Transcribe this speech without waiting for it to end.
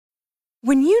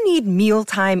When you need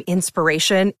mealtime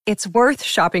inspiration, it's worth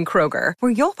shopping Kroger,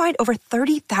 where you'll find over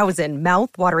 30,000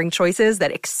 mouth-watering choices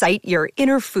that excite your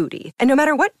inner foodie. And no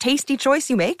matter what tasty choice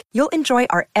you make, you'll enjoy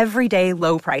our everyday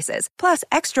low prices, plus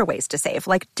extra ways to save,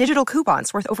 like digital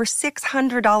coupons worth over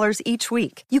 $600 each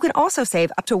week. You can also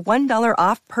save up to $1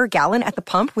 off per gallon at the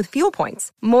pump with fuel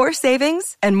points. More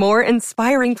savings and more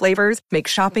inspiring flavors make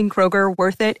shopping Kroger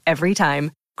worth it every time.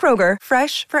 Kroger,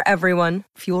 fresh for everyone.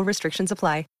 Fuel restrictions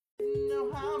apply.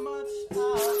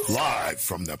 Live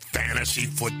from the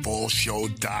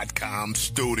FantasyFootballShow.com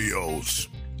studios,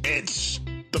 it's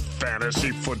the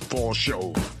Fantasy Football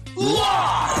Show.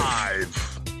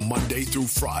 Live! Monday through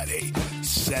Friday,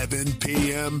 7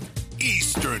 p.m.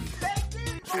 Eastern.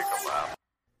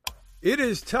 It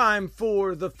is time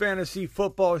for the Fantasy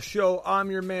Football Show.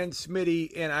 I'm your man,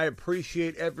 Smitty, and I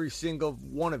appreciate every single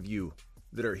one of you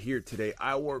that are here today.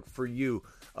 I work for you.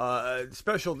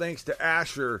 Special thanks to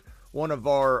Asher, one of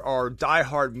our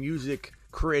diehard music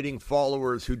creating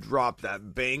followers who dropped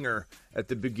that banger at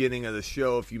the beginning of the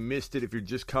show. If you missed it, if you're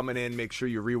just coming in, make sure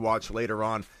you rewatch later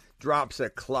on. Drops a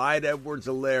Clyde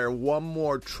Edwards-Helaire, One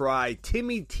More Try,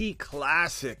 Timmy T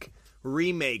classic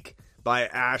remake by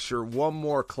Asher. One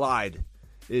More Clyde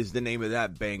is the name of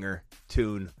that banger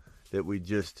tune that we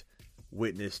just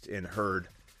witnessed and heard,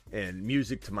 and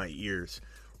music to my ears.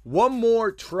 One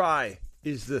More Try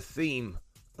is the theme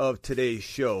of today's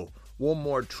show. One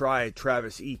More Try,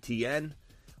 Travis Etienne.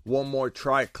 One More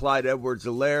Try, Clyde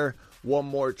Edwards-Helaire. One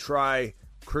More Try,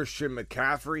 Christian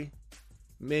McCaffrey.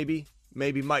 Maybe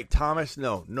Mike Thomas.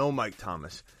 No Mike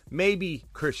Thomas. Maybe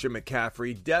Christian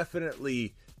McCaffrey.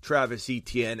 Definitely Travis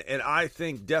Etienne. And I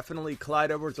think definitely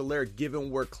Clyde Edwards-Helaire,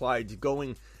 given where Clyde's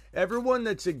going. Everyone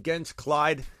that's against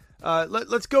Clyde,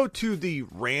 let's go to the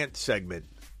rant segment.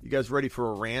 You guys ready for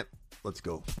a rant? Let's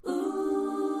go.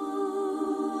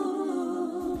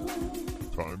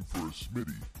 Time for a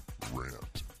Smitty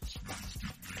rant.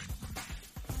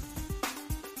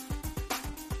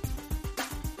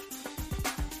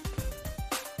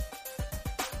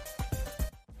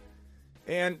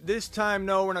 And this time,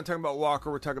 no, we're not talking about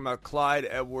Walker. We're talking about Clyde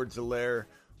Edwards-Helaire.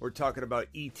 We're talking about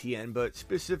Etienne, but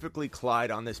specifically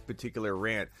Clyde on this particular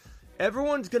rant.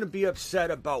 Everyone's going to be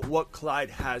upset about what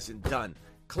Clyde hasn't done.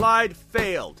 Clyde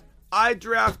failed. I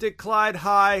drafted Clyde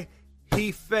high.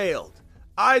 He failed.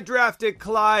 I drafted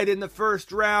Clyde in the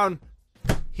first round.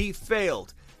 He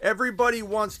failed. Everybody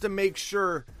wants to make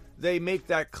sure they make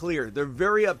that clear. They're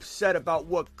very upset about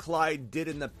what Clyde did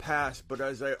in the past, but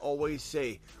as I always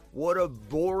say, what a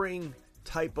boring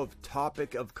type of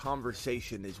topic of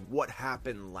conversation is what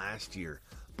happened last year.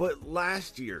 But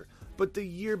the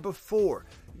year before.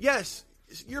 Yes,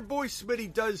 your boy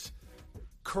Smitty does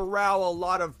corral a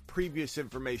lot of previous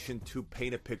information to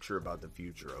paint a picture about the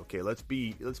future. Okay, let's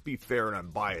be fair and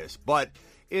unbiased. But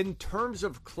in terms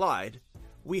of Clyde,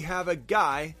 we have a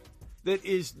guy that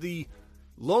is the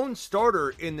lone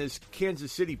starter in this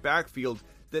Kansas City backfield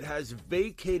that has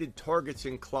vacated targets,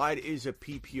 and Clyde is a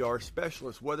PPR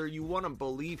specialist. Whether you want to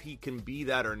believe he can be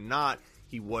that or not,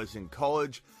 he was in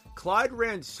college. Clyde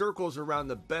ran circles around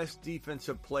the best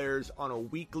defensive players on a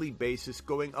weekly basis,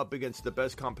 going up against the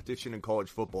best competition in college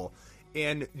football.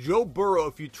 And Joe Burrow,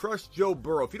 if you trust Joe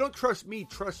Burrow, if you don't trust me,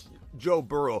 trust Joe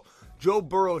Burrow. Joe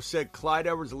Burrow said Clyde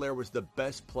Edwards-Helaire was the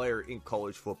best player in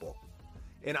college football.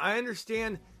 And I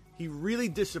understand he really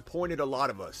disappointed a lot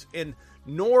of us. And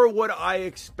nor would I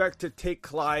expect to take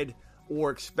Clyde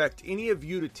or expect any of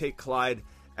you to take Clyde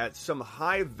at some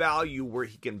high value where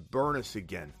he can burn us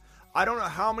again. I don't know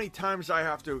how many times I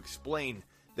have to explain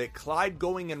that Clyde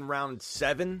going in round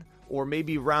 7 or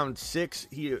maybe round 6,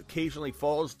 he occasionally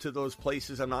falls to those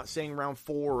places. I'm not saying round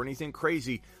 4 or anything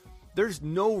crazy. There's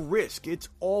no risk. It's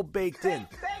all baked in.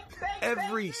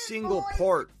 Every single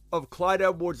part of Clyde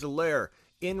Edwards-Helaire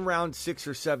in round 6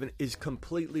 or 7 is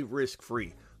completely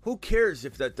risk-free. Who cares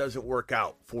if that doesn't work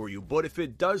out for you? But if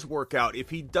it does work out, if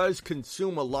he does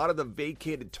consume a lot of the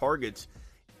vacated targets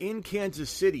in Kansas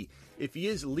City, if he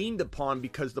is leaned upon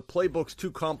because the playbook's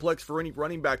too complex for any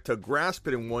running back to grasp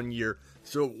it in 1 year,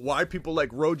 so why people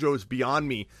like Rojo is beyond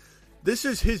me. This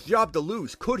is his job to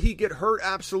lose. Could he get hurt?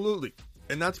 Absolutely.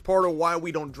 And that's part of why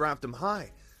we don't draft him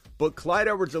high. But Clyde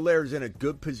Edwards-Helaire is in a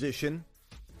good position,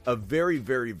 a very,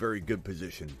 very, very good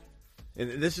position. And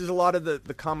this is a lot of the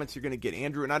comments you're going to get,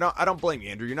 Andrew. And I don't blame you,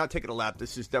 Andrew. You're not taking a lap.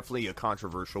 This is definitely a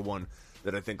controversial one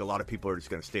that I think a lot of people are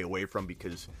just going to stay away from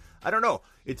because, I don't know.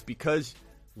 It's because,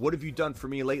 what have you done for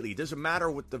me lately? It doesn't matter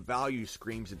what the value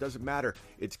screams. It doesn't matter.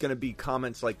 It's going to be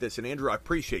comments like this. And Andrew, I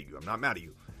appreciate you. I'm not mad at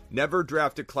you. Never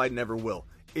drafted Clyde, never will.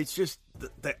 It's just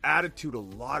the attitude a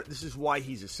lot. This is why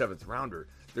he's a 7th rounder.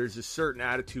 there's a certain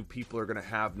attitude people are going to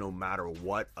have no matter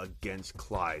what against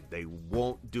Clyde. They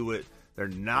won't do it. They're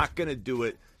not going to do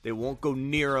it. They won't go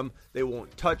near him. They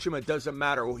won't touch him. It doesn't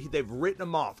matter. They've written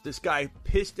him off. This guy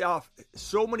pissed off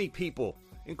so many people,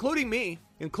 including me.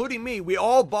 We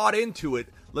all bought into it.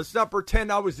 Let's not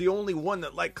pretend I was the only one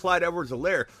that liked Clyde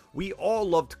Edwards-Helaire. We all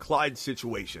loved Clyde's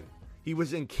situation. He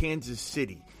was in Kansas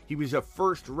City. He was a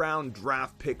first-round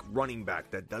draft pick running back.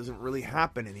 That doesn't really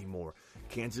happen anymore.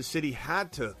 Kansas City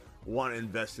had to want to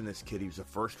invest in this kid. He was a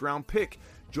first-round pick.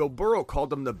 Joe Burrow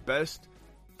called him the best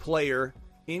player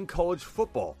in college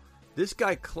football. This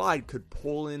guy Clyde could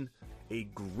pull in a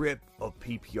grip of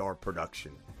PPR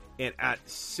production. And at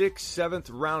 6th, 7th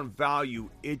round value,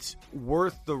 it's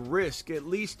worth the risk, at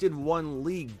least in one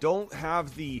league. Don't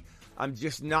have the, I'm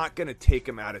just not going to take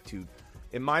him attitude.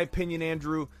 In my opinion,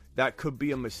 Andrew, that could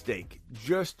be a mistake.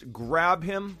 Just grab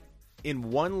him in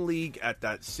one league at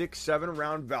that 6th, 7th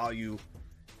round value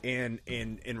and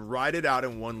ride it out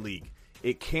in one league.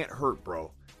 It can't hurt,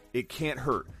 bro. It can't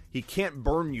hurt. He can't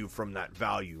burn you from that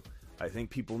value. I think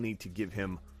people need to give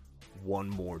him one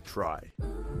more try.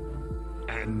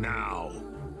 And now,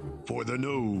 for the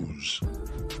news.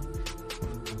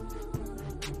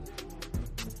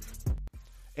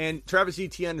 And Travis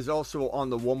Etienne is also on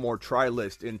the one more try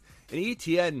list. And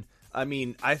Etienne, I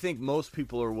mean, I think most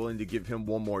people are willing to give him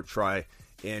one more try.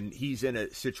 And he's in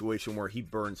a situation where he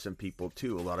burned some people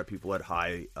too. A lot of people had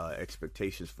high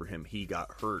expectations for him. He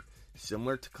got hurt.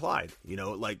 Similar to Clyde. You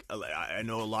know, like, I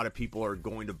know a lot of people are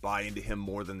going to buy into him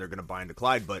more than they're going to buy into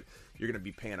Clyde, but you're going to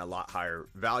be paying a lot higher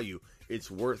value.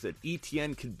 It's worth it.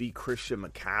 Etienne could be Christian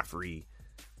McCaffrey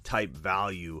type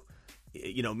value.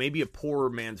 You know, maybe a poorer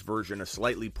man's version, a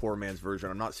slightly poor man's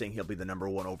version. I'm not saying he'll be the number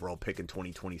one overall pick in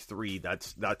 2023.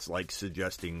 That's like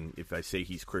suggesting if I say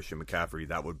he's Christian McCaffrey,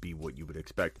 that would be what you would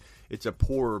expect. It's a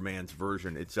poorer man's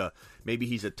version. It's maybe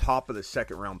he's a top of the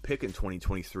 2nd round pick in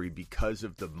 2023 because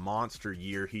of the monster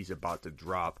year he's about to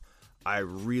drop. I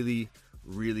really,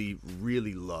 really,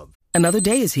 really love. Another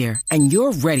day is here and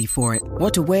you're ready for it.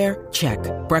 What to wear? Check.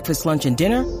 Breakfast, lunch, and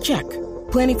dinner? Check.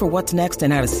 Planning for what's next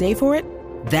and how to save for it?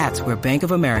 That's where Bank of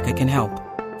America can help.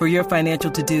 For your financial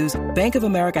to-dos, Bank of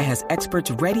America has experts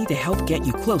ready to help get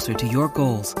you closer to your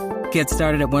goals. Get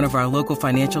started at one of our local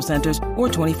financial centers or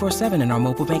 24/7 in our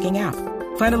mobile banking app.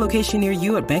 Find a location near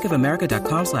you at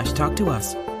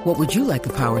bankofamerica.com/talktous. What would you like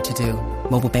the power to do?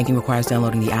 Mobile banking requires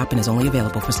downloading the app and is only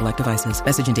available for select devices.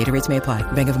 Message and data rates may apply.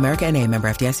 Bank of America N.A., member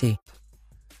FDIC.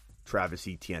 Travis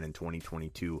Etienne in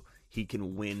 2022, he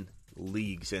can win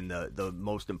leagues, and the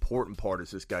most important part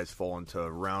is this guy's fallen to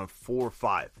round 4 or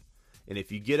 5, and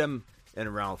if you get him in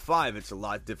round 5, it's a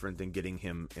lot different than getting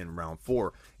him in round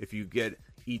 4. If you get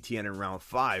Etienne in round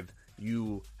 5,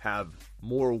 you have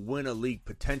more win a league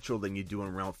potential than you do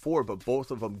in round 4, but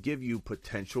both of them give you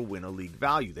potential win a league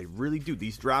value. They really do.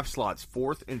 These draft slots,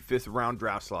 4th and 5th round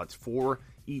draft slots for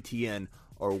Etienne,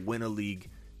 are win a league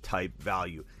type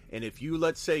value. And if you,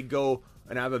 let's say, go,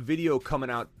 and I have a video coming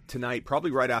out tonight,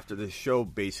 probably right after this show,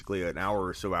 basically an hour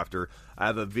or so after, I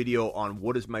have a video on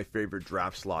what is my favorite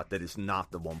draft slot that is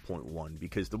not the 1.1,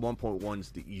 because the 1.1 is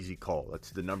the easy call.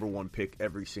 That's the number one pick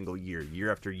every single year, year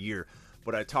after year.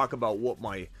 But I talk about what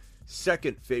my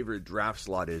second favorite draft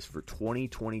slot is for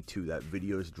 2022. That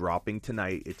video is dropping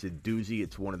tonight. It's a doozy.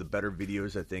 It's one of the better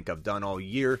videos I think I've done all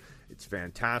year. It's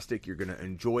fantastic. You're going to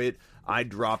enjoy it. I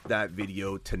dropped that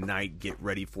video tonight. Get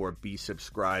ready for it. Be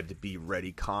subscribed. Be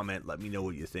ready. Comment. Let me know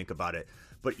what you think about it.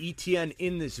 But Etienne,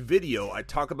 in this video, I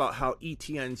talk about how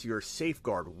Etienne's your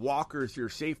safeguard. Walker's your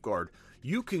safeguard.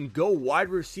 You can go wide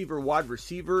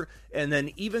receiver, and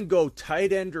then even go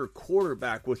tight end or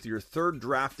quarterback with your third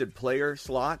drafted player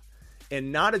slot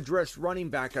and not address running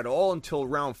back at all until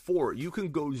round 4. You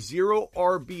can go 0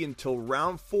 RB until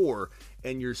round 4,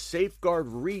 and your safeguard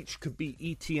reach could be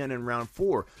Etienne in round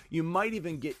 4. You might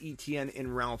even get Etienne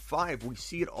in round 5. We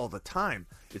see it all the time.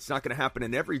 It's not going to happen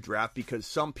in every draft because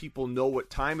some people know what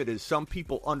time it is. Some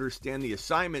people understand the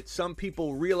assignment. Some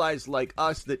people realize, like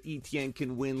us, that Etienne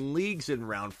can win leagues in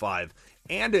round 5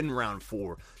 and in round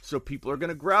 4. So people are going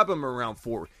to grab him in round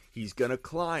 4. He's going to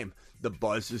climb. The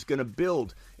buzz is going to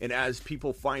build. And as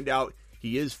people find out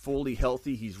he is fully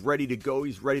healthy, he's ready to go,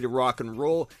 he's ready to rock and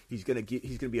roll, he's going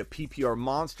to be a PPR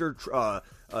monster.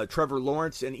 Trevor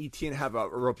Lawrence and Etienne have a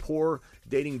rapport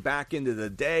dating back into the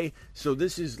day. So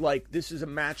this is a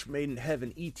match made in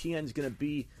heaven. Etienne's going to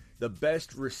be the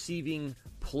best receiving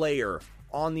player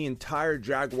on the entire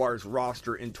Jaguars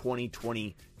roster in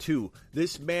 2022.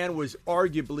 This man was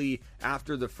arguably,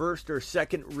 after the first or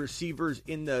second receivers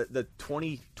in the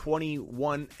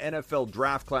 2021 NFL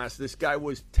draft class, this guy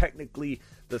was technically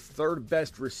the third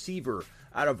best receiver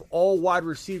out of all wide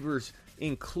receivers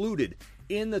included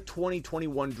in the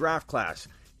 2021 draft class.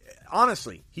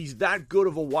 Honestly, he's that good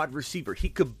of a wide receiver. He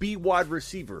could be wide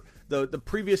receiver. The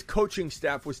previous coaching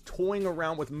staff was toying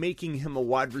around with making him a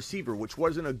wide receiver, which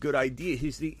wasn't a good idea.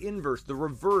 He's the inverse, the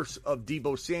reverse of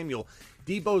Deebo Samuel.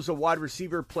 Deebo's a wide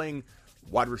receiver playing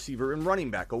wide receiver and running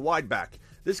back, a wide back.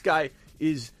 This guy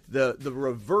is the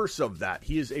reverse of that.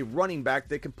 He is a running back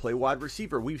that can play wide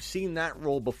receiver. We've seen that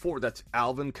role before. That's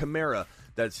Alvin Kamara.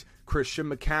 That's Christian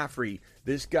McCaffrey.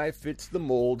 This guy fits the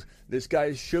mold. This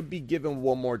guy should be given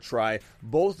one more try.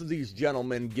 Both of these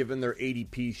gentlemen, given their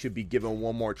ADP, should be given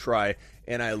one more try.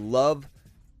 And I love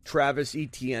Travis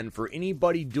Etienne. For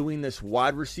anybody doing this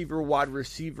wide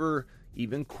receiver,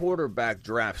 even quarterback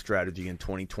draft strategy in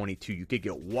 2022, you could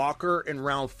get Walker in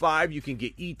round 5. You can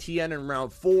get Etienne in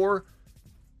round 4.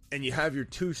 And you have your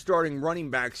 2 starting running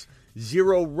backs,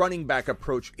 0 running back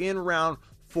approach in round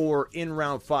 4, in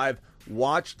round 5.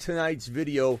 Watch tonight's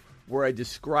video where I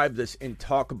describe this and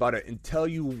talk about it and tell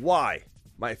you why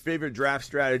my favorite draft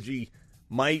strategy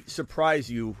might surprise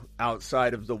you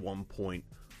outside of the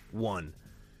 1.1.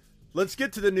 Let's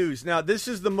get to the news. Now, this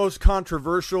is the most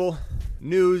controversial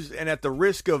news, and at the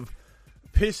risk of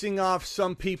pissing off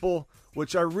some people,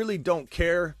 which I really don't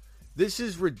care, this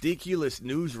is ridiculous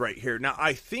news right here. Now,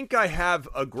 I think I have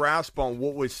a grasp on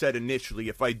what was said initially.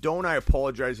 If I don't, I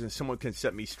apologize and someone can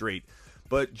set me straight.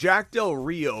 But Jack Del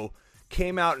Rio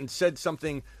came out and said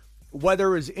something, whether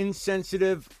it was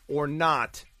insensitive or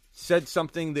not, said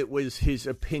something that was his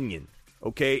opinion.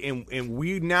 Okay, and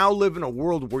we now live in a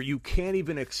world where you can't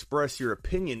even express your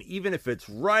opinion, even if it's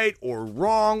right or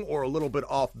wrong or a little bit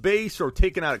off base or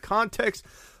taken out of context.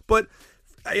 But,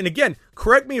 and again,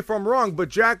 correct me if I'm wrong, but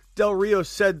Jack Del Rio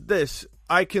said this: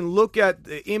 I can look at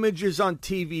the images on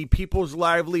TV, people's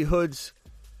livelihoods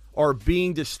are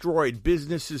being destroyed,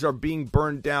 businesses are being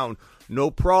burned down,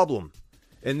 no problem.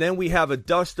 And then we have a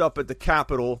dust up at the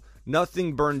Capitol,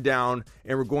 nothing burned down,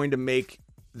 and we're going to make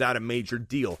that a major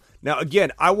deal. Now,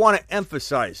 again, I want to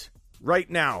emphasize right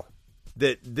now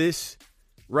that this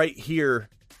right here,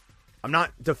 I'm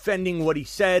not defending what he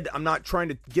said, I'm not trying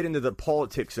to get into the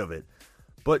politics of it,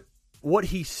 but what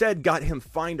he said got him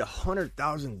fined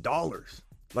 $100,000.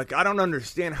 Like, I don't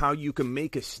understand how you can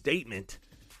make a statement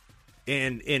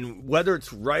and whether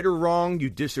it's right or wrong, you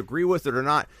disagree with it or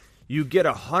not, you get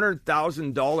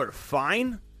 $100,000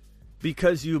 fine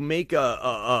because you make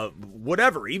a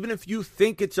whatever, even if you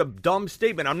think it's a dumb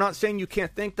statement. I'm not saying you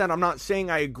can't think that. I'm not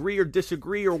saying I agree or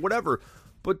disagree or whatever,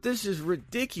 but this is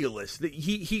ridiculous that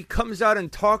he comes out and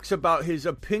talks about his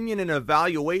opinion and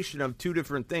evaluation of 2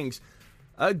 different things.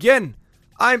 Again,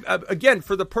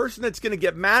 for the person that's going to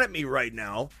get mad at me right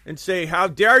now and say, how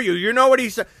dare you? You know what he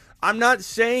said? I'm not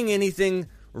saying anything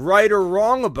right or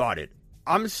wrong about it.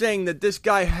 I'm saying that this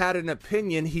guy had an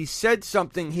opinion. He said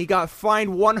something. He got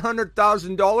fined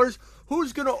 $100,000.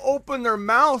 Who's going to open their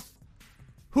mouth?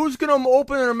 Who's going to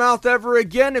open their mouth ever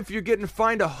again if you're getting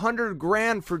fined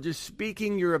 $100,000 for just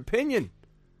speaking your opinion?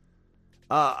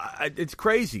 It's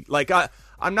crazy. Like,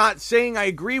 I'm not saying I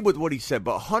agree with what he said,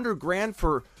 but $100,000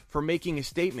 for making a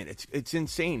statement. It's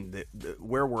insane that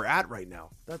where we're at right now.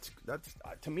 That's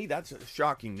to me, that's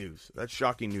shocking news. That's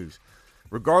shocking news.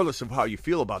 Regardless of how you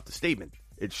feel about the statement,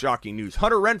 it's shocking news.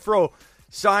 Hunter Renfrow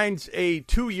signs a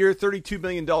 2-year, $32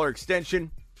 million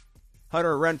extension.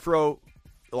 Hunter Renfrow,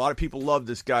 a lot of people love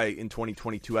this guy in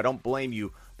 2022. I don't blame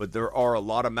you, but there are a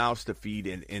lot of mouths to feed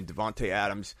in Devontae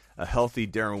Adams, a healthy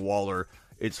Darren Waller.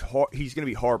 He's going to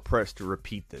be hard-pressed to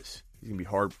repeat this.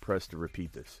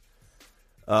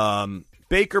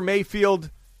 Baker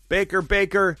Mayfield,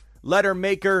 Baker, letter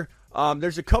maker.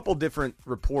 There's a couple different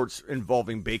reports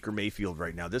involving Baker Mayfield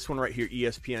right now. This one right here,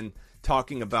 ESPN,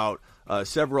 talking about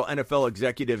several NFL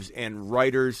executives and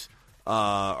writers,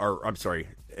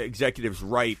 executives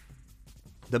write,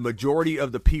 the majority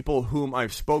of the people whom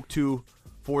I've spoke to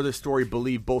for this story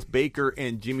believe both Baker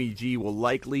and Jimmy G will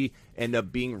likely end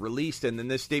up being released. And then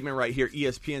this statement right here,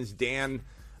 ESPN's Dan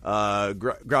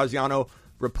Graziano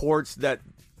reports that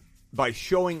by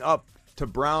showing up to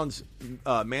Brown's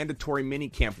mandatory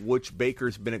minicamp, which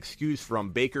Baker's been excused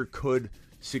from, Baker could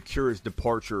secure his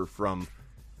departure from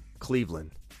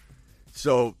Cleveland.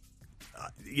 So,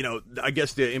 I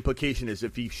guess the implication is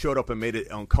if he showed up and made it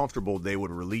uncomfortable, they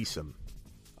would release him.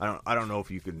 I don't know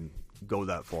if you can go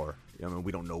that far. I mean,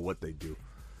 we don't know what they do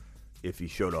if he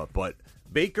showed up. But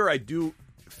Baker, I do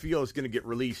feel is going to get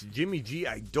released. Jimmy G,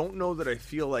 I don't know that I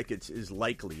feel like it's is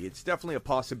likely. It's definitely a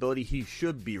possibility he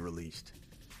should be released.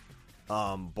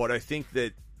 But I think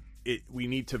that we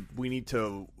need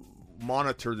to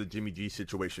monitor the Jimmy G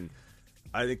situation.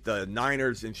 I think the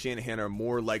Niners and Shanahan are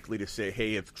more likely to say,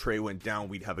 hey, if Trey went down,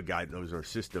 we'd have a guy that knows our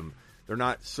system. They're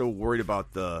not so worried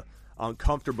about the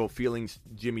uncomfortable feelings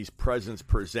Jimmy's presence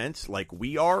presents like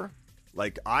we are,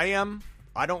 like I am.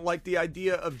 I don't like the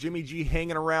idea of Jimmy G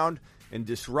hanging around and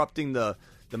disrupting the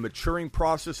maturing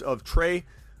process of Trey,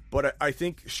 but I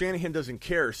think Shanahan doesn't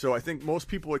care. So I think most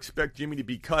people expect Jimmy to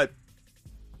be cut.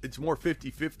 It's more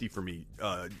 50-50 for me.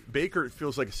 Baker, it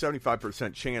feels like a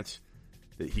 75% chance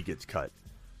that he gets cut.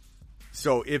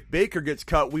 So if Baker gets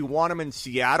cut, we want him in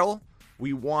Seattle.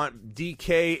 We want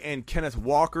DK and Kenneth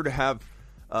Walker to have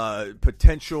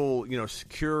potential,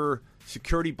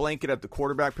 security blanket at the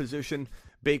quarterback position.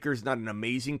 Baker's not an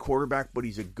amazing quarterback, but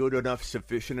he's a good enough,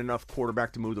 sufficient enough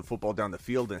quarterback to move the football down the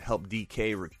field and help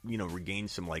DK, regain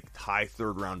some high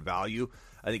third-round value.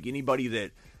 I think anybody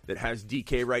that has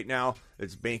DK right now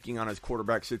that's banking on his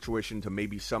quarterback situation to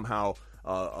maybe somehow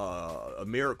a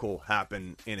miracle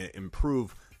happen and it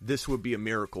improve, this would be a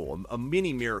miracle, a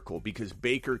mini miracle, because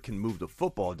Baker can move the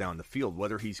football down the field.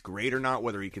 Whether he's great or not,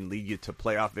 whether he can lead you to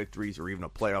playoff victories or even a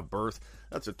playoff berth,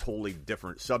 that's a totally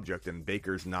different subject, and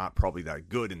Baker's not probably that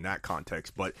good in that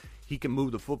context. But he can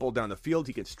move the football down the field,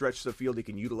 he can stretch the field, he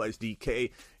can utilize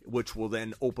DK, which will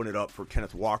then open it up for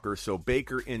Kenneth Walker. So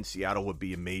Baker in Seattle would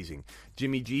be amazing.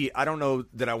 Jimmy G, I don't know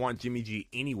that I want Jimmy G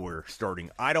anywhere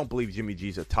starting. I don't believe Jimmy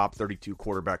G's a top 32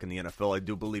 quarterback in the NFL. I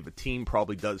do believe a team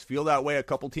probably does feel that way. A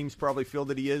couple teams probably feel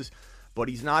that he is, but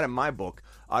he's not in my book.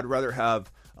 I'd rather have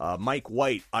Mike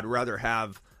White. I'd rather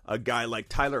have a guy like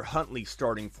Tyler Huntley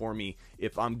starting for me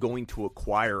if I'm going to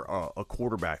acquire a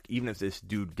quarterback. Even if this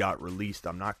dude got released,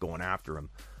 I'm not going after him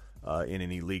in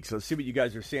any league. So let's see what you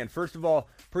guys are saying. First of all,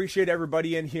 appreciate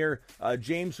everybody in here.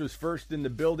 James was first in the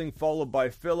building, followed by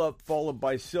Philip, followed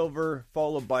by Silver,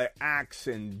 followed by Axe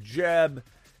and Jeb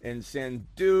and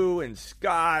Sandu and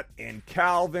Scott and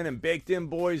Calvin and Baked In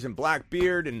Boys and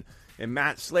Blackbeard and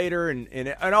Matt Slater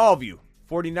and all of you.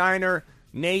 49er,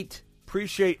 Nate,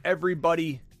 appreciate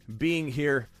everybody being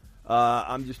here.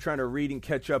 I'm just trying to read and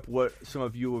catch up what some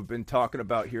of you have been talking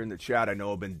about here in the chat. I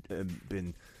know I've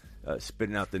been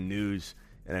spitting out the news,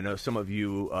 and I know some of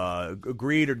you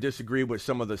agreed or disagreed with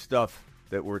some of the stuff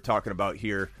that we're talking about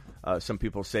here. Some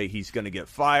people say he's going to get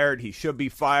fired. He should be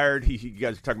fired. You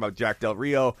guys are talking about Jack Del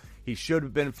Rio. He should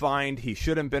have been fined. He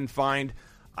shouldn't have been fined.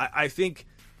 I think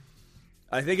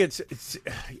it's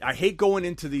I hate going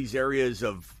into these areas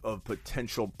of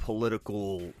potential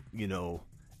political,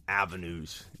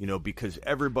 avenues, because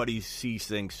everybody sees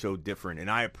things so different,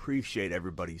 and I appreciate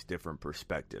everybody's different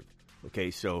perspective. Okay,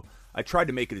 so I tried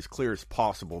to make it as clear as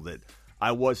possible that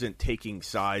I wasn't taking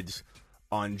sides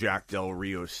on Jack Del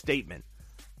Rio's statement.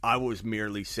 I was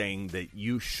merely saying that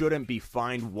you shouldn't be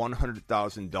fined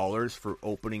 $100,000 for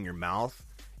opening your mouth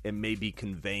and maybe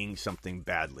conveying something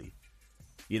badly.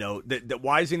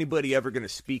 Why is anybody ever going to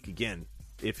speak again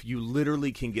if you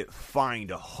literally can get fined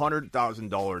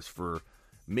 $100,000 for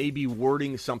maybe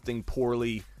wording something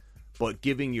poorly but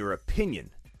giving your opinion?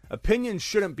 Opinions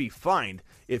shouldn't be fined.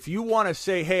 If you want to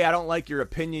say, hey, I don't like your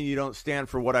opinion, you don't stand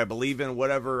for what I believe in,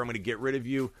 whatever, I'm going to get rid of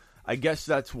you, I guess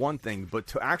that's one thing. But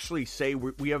to actually say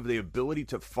we have the ability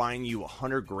to fine you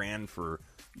 $100,000 for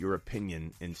your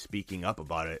opinion and speaking up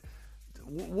about it,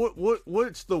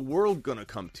 what's the world going to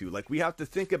come to? We have to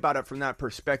think about it from that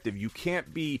perspective. You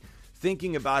can't be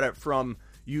thinking about it from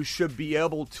you should be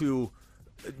able to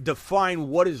define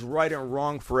what is right and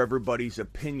wrong for everybody's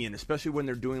opinion, especially when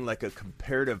they're doing a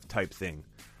comparative type thing.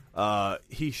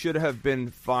 He should have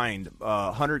been fined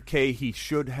 $100K. He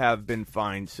should have been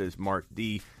fined, says Mark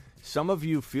D. Some of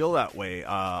you feel that way.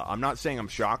 I'm not saying I'm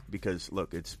shocked because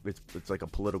look, it's like a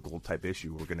political type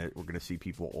issue. We're gonna see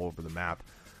people all over the map,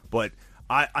 but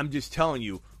I'm just telling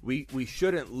you, we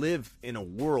shouldn't live in a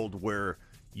world where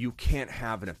you can't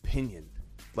have an opinion.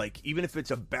 Even if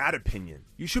it's a bad opinion,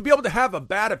 you should be able to have a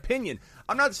bad opinion.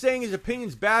 I'm not saying his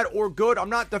opinion's bad or good. I'm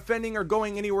not defending or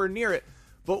going anywhere near it.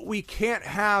 But we can't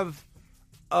have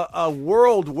a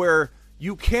world where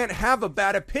you can't have a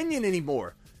bad opinion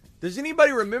anymore. Does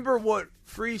anybody remember what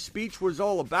free speech was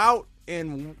all about?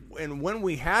 And when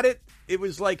we had it, it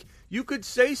was you could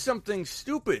say something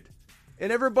stupid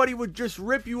and everybody would just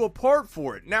rip you apart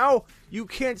for it. Now you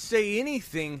can't say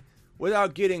anything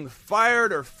without getting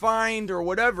fired or fined or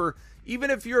whatever, even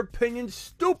if your opinion's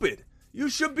stupid. You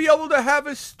should be able to have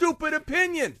a stupid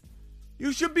opinion.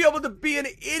 You should be able to be an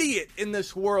idiot in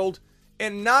this world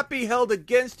and not be held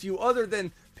against you, other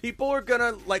than people are going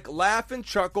to laugh and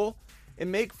chuckle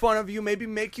and make fun of you, maybe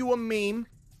make you a meme,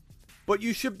 but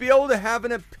you should be able to have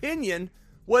an opinion,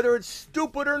 whether it's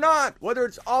stupid or not, whether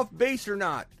it's off base or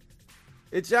not.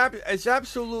 It's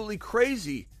absolutely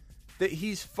crazy that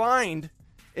he's fined,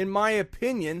 in my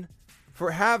opinion,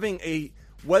 for having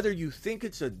whether you think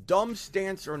it's a dumb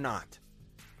stance or not.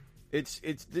 It's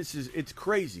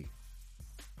crazy.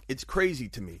 It's crazy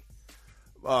to me.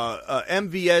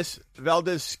 MVS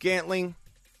Valdez Scantling.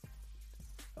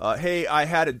 Hey, I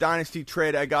had a dynasty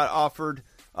trade I got offered.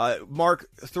 Mark,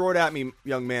 throw it at me,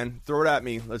 young man. Throw it at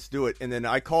me. Let's do it. And then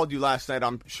I called you last night.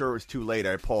 I'm sure it was too late.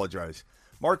 I apologize.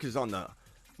 Mark's on the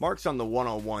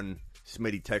 101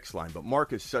 Smitty text line, but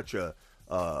Mark is such a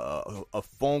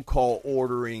phone call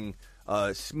ordering,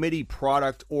 Smitty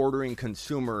product ordering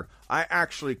consumer. I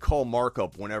actually call Mark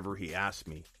up whenever he asks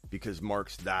me because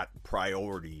Mark's that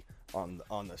priority on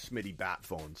the Smitty bat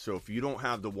phone. So if you don't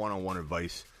have the one-on-one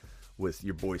advice with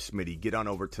your boy Smitty, get on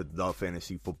over to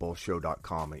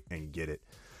thefantasyfootballshow.com and get it.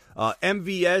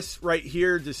 MVS right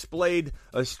here displayed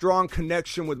a strong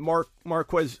connection with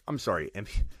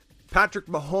Patrick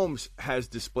Mahomes has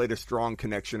displayed a strong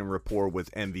connection and rapport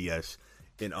with MVS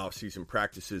in off-season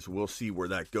practices. We'll see where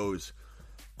that goes.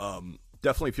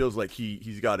 Definitely feels like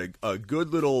he's got a good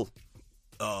little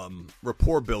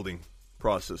rapport building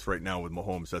process right now with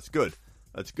Mahomes. That's good.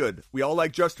 That's good. We all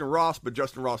like Justin Ross, but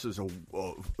Justin Ross is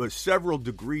several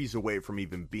degrees away from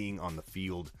even being on the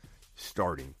field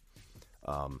starting.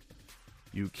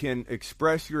 You can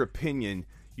express your opinion.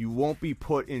 You won't be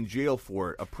put in jail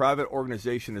for it. A private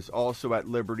organization is also at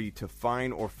liberty to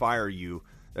fine or fire you.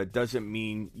 That doesn't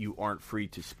mean you aren't free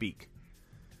to speak.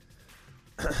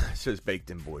 Says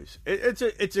Baked In Boys. It's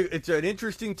an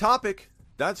interesting topic,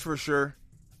 that's for sure.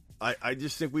 I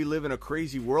just think we live in a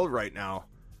crazy world right now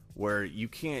where you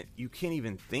can't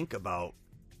even think about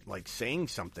like saying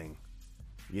something,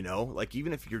 you know, like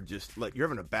even if you're just like you're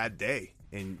having a bad day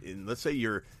and let's say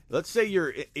you're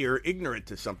ignorant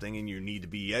to something and you need to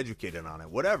be educated on it,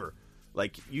 whatever.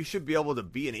 Like you should be able to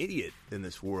be an idiot in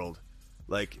this world.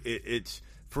 Like it's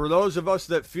for those of us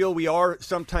that feel we are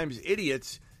sometimes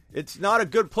idiots, it's not a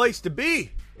good place to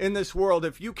be in this world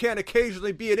if you can't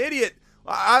occasionally be an idiot.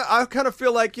 I kind of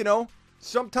feel like, you know,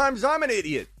 sometimes I'm an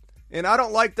idiot. And I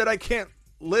don't like that I can't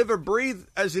live or breathe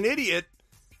as an idiot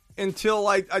until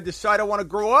I decide I want to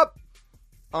grow up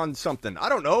on something. I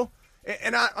don't know.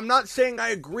 And I'm not saying I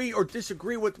agree or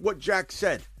disagree with what Jack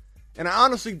said. And I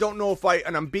honestly don't know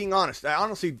and I'm being honest, I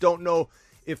honestly don't know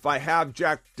if I have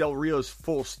Jack Del Rio's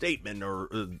full statement or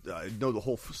know the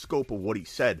whole scope of what he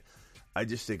said. I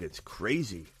just think it's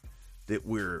crazy that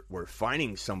we're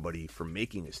fining somebody for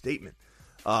making a statement.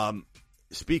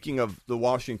 Speaking of the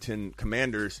Washington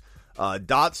Commanders,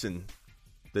 Dotson,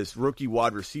 this rookie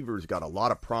wide receiver who's got a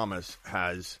lot of promise,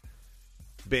 has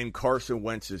been Carson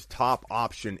Wentz's top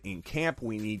option in camp.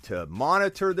 We need to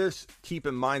monitor this. Keep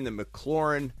in mind that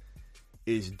McLaurin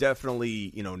is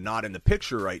definitely, you know, not in the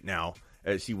picture right now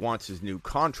as he wants his new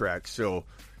contract. So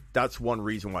that's one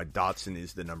reason why Dotson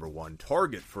is the number one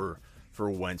target for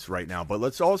Wentz right now. But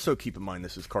let's also keep in mind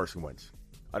this is Carson Wentz.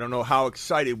 I don't know how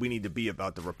excited we need to be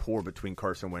about the rapport between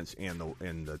Carson Wentz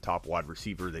and the top wide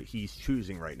receiver that he's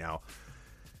choosing right now.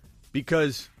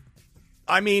 Because,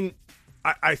 I mean,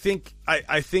 I think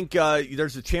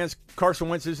there's a chance Carson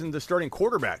Wentz isn't the starting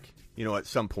quarterback, you know, at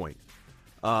some point.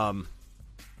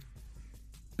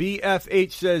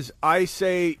 BFH says, I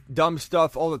say dumb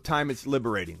stuff all the time. It's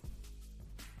liberating.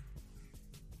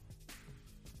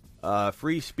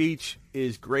 Free speech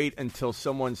is great until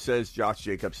someone says Josh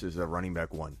Jacobs is a running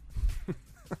back one.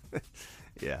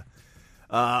 Yeah.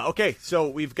 Okay, so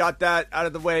we've got that out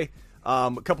of the way.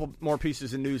 A couple more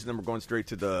pieces of news, and then we're going straight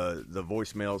to the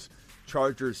voicemails.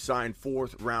 Chargers signed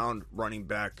fourth-round running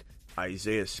back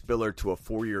Isaiah Spiller to a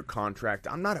 4-year contract.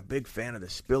 I'm not a big fan of the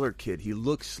Spiller kid. He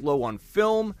looks slow on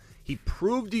film. He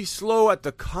proved he's slow at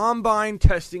the combine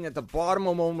testing at the bottom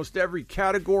of almost every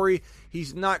category.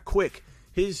 He's not quick.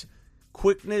 His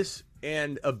quickness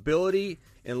and ability,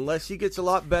 unless he gets a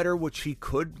lot better, which he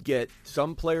could get,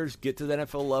 some players get to the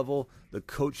NFL level, the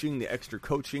coaching, the extra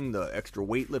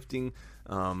weightlifting,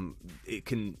 it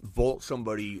can vault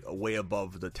somebody way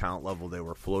above the talent level they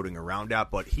were floating around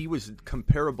at. But he was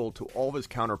comparable to all of his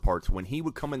counterparts. When he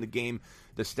would come in the game,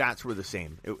 the stats were the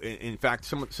same. In fact,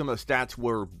 some of the stats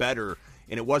were better,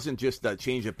 and it wasn't just a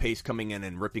change of pace coming in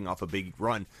and ripping off a big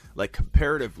run. Like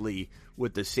comparatively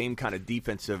with the same kind of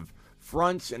defensive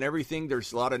fronts and everything,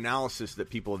 there's a lot of analysis that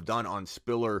people have done on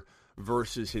Spiller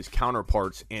versus his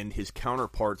counterparts, and his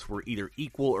counterparts were either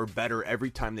equal or better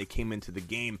every time they came into the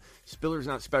game. Spiller's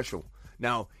not special.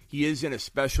 Now, he is in a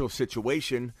special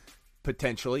situation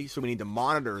potentially, so we need to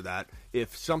monitor that.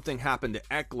 If something happened to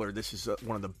Eckler, this is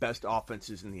one of the best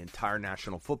offenses in the entire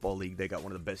National Football League. They got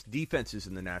one of the best defenses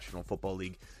in the National Football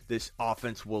League. This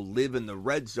offense will live in the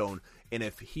red zone, and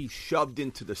if he's shoved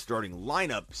into the starting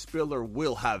lineup, Spiller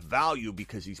will have value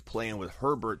because he's playing with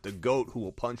Herbert, the GOAT, who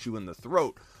will punch you in the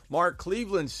throat. Mark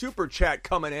Cleveland Super Chat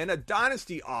coming in, a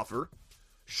dynasty offer.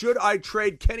 Should I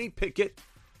trade Kenny Pickett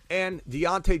and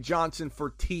Deontay Johnson for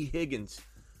T. Higgins?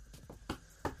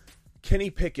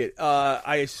 Kenny Pickett,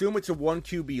 I assume it's a 1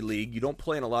 QB league. You don't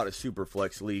play in a lot of super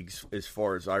flex leagues as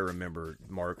far as I remember,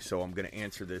 Mark, so I'm going to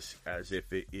answer this as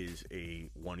if it is a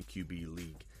 1 QB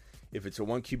league. If it's a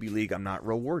 1 QB league, I'm not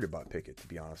real worried about Pickett, to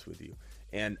be honest with you.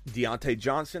 And Deontay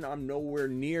Johnson, I'm nowhere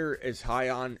near as high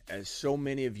on as so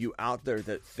many of you out there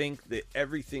that think that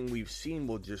everything we've seen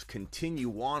will just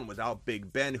continue on without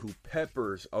Big Ben, who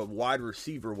peppers a wide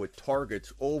receiver with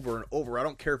targets over and over. I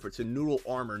don't care if it's a noodle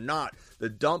arm or not. The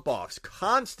dump-offs,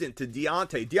 constant to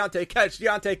Deontay. Deontay catch,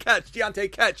 Deontay catch,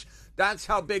 Deontay catch. That's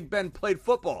how Big Ben played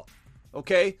football,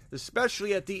 okay?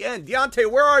 Especially at the end.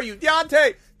 Deontay, where are you?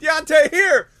 Deontay,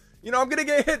 here. You know, I'm going to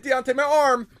get hit, Deontay, my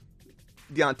arm.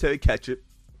 Deontay, catch it.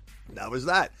 That was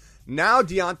that. Now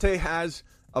Deontay has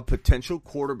a potential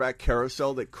quarterback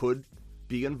carousel that could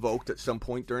be invoked at some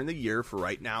point during the year. For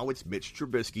right now, it's Mitch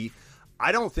Trubisky.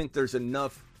 I don't think there's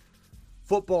enough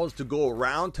footballs to go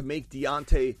around to make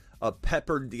Deontay a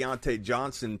peppered Deontay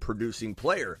Johnson producing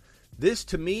player. This,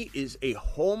 to me, is a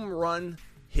home run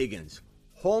Higgins.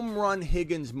 Home run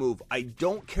Higgins move. I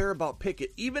don't care about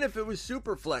Pickett. Even if it was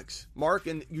super flex, Mark,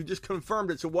 and you just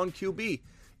confirmed it's a 1 QB.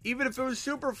 Even if it was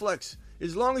super flex,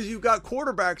 as long as you've got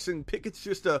quarterbacks and Pickett's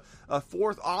just a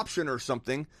fourth option or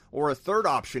something, or a third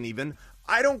option even,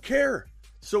 I don't care.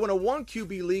 So in a 1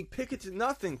 QB league, Pickett's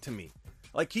nothing to me.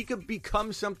 Like, he could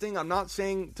become something. I'm not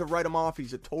saying to write him off.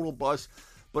 He's a total bust.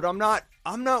 But I'm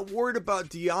not worried about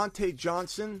Deontay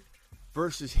Johnson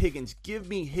versus Higgins. Give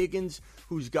me Higgins,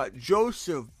 who's got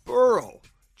Joseph Burrow.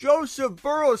 Joseph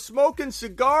Burrow smoking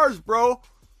cigars, bro.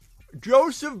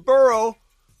 Joseph Burrow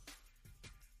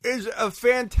is a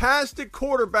fantastic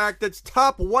quarterback that's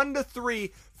top 1 to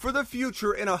 3 for the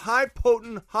future in a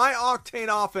high-potent, high-octane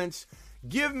offense.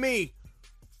 Give me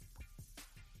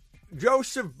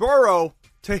Joseph Burrow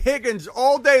to Higgins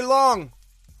all day long.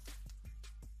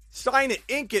 Sign it,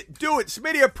 ink it, do it.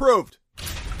 Smitty approved.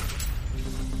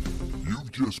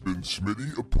 You've just been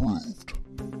Smitty approved.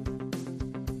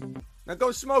 Now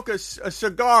go smoke a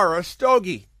cigar, a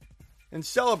stogie, and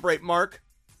celebrate, Mark.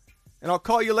 And I'll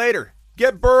call you later.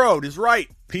 Get burrowed is right.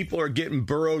 People are getting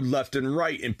burrowed left and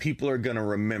right, and people are going to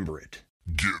remember it.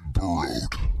 Get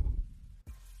burrowed.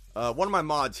 One of my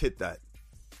mods hit that.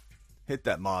 Hit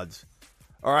that, mods.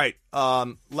 All right.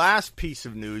 Last piece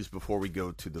of news before we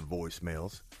go to the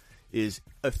voicemails is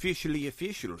officially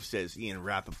official, says Ian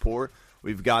Rappaport.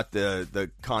 We've got the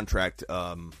contract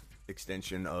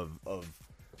extension of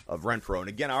Renfrow. And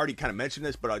again, I already kind of mentioned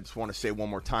this, but I just want to say one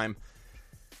more time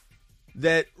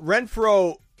that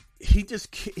Renfrow, he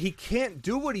can't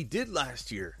do what he did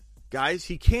last year, guys.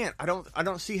 He can't. I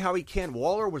don't see how he can.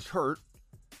 Waller was hurt.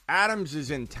 Adams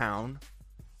is in town.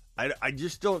 I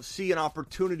just don't see an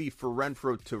opportunity for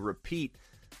Renfrow to repeat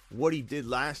what he did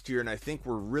last year, and I think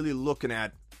we're really looking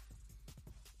at,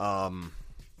 not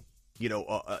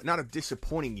a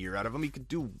disappointing year out of him. He could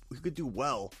do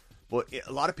well, but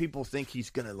a lot of people think he's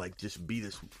gonna just be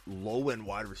this low end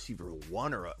wide receiver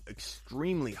 1 or a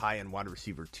extremely high end wide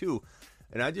receiver 2,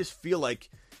 and I just feel like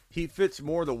he fits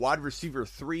more the wide receiver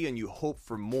 3, and you hope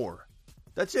for more.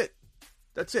 That's it.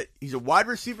 He's a wide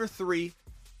receiver 3.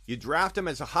 You draft him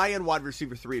as a high-end wide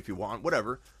receiver 3 if you want,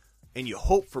 whatever, and you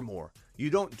hope for more. You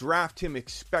don't draft him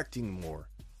expecting more.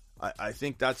 I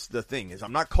think that's the thing, is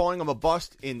I'm not calling him a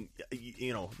bust, and,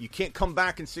 you can't come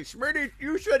back and say, Smitty,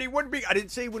 you said he wouldn't be. I didn't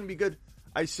say he wouldn't be good.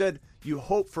 I said you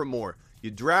hope for more.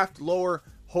 You draft lower,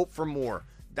 hope for more.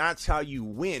 That's how you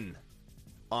win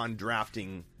on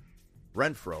drafting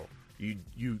Renfrow.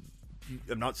 I'm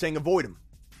not saying avoid him.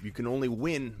 You can only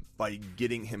win by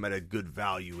getting him at a good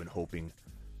value and hoping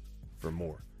for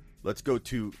more. Let's go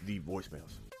to the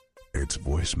voicemails. It's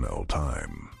voicemail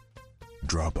time.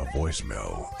 Drop a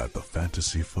voicemail at the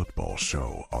Fantasy Football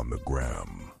Show on the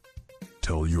gram.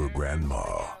 Tell your grandma.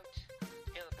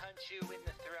 He'll punch you in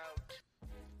the throat.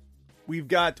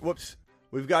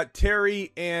 We've got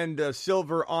Terry and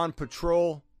Silver on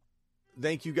patrol.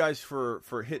 Thank you guys for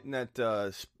hitting that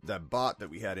bot that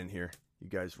we had in here. You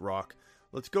guys rock.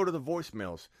 Let's go to the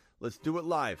voicemails. Let's do it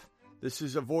live. This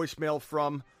is a voicemail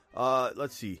from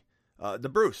the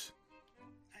Bruce.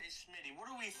 Hey, Smitty, what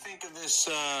do we think of this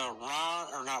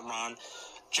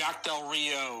Jack Del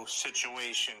Rio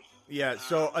situation. Yeah,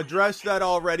 so address that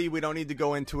already. We don't need to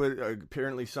go into it.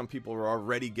 Apparently some people are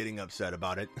already getting upset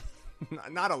about it.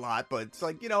 Not a lot, but it's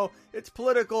like, it's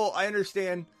political. I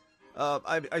understand.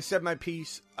 I said my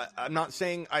piece. I'm not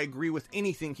saying I agree with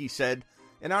anything he said,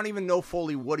 and I don't even know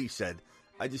fully what he said.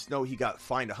 I just know he got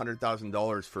fined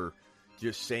 $100,000 for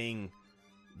just saying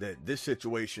that this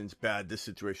situation's bad,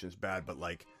 but,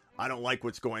 like, I don't like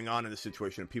what's going on in this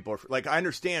situation. People are, like, I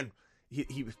understand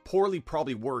he was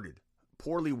probably worded,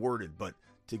 but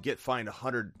to get fined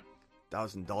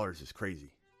 $100,000 is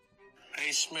crazy.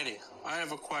 Hey, Smitty, I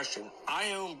have a question.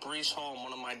 I own Brees Hall in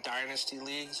one of my dynasty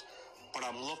leagues, but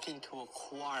I'm looking to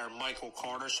acquire Michael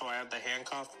Carter, so I have the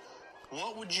handcuff.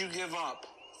 What would you give up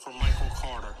for Michael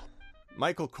Carter?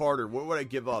 Michael Carter, what would I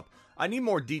give up? I need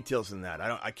more details than that.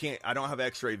 I don't have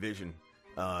X-ray vision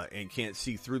and can't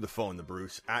see through the phone, the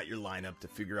Bruce, at your lineup to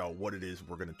figure out what it is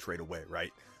we're going to trade away,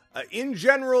 right? In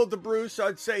general, the Bruce,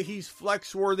 I'd say he's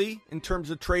flex-worthy in terms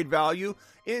of trade value.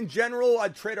 In general,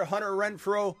 I'd trade a Hunter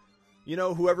Renfrow,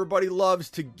 who everybody loves,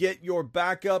 to get your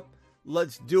backup.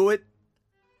 Let's do it.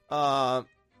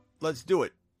 Let's do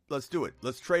it. Let's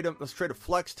trade him. Let's trade a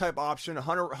flex type option.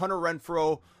 Hunter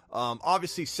Renfrow.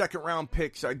 Obviously, second round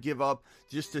picks I'd give up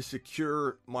just to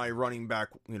secure my running back,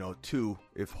 2,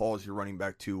 if Hall's your running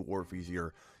back 2, or if he's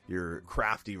your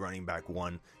crafty running back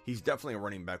 1. He's definitely a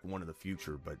running back 1 of the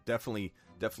future, but definitely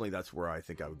that's where I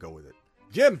think I would go with it.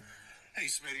 Jim. Hey,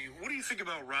 Smitty, what do you think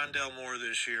about Rondell Moore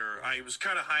this year? I was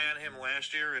kind of high on him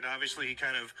last year, and obviously he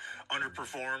kind of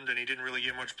underperformed, and he didn't really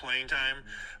get much playing time.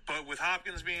 But with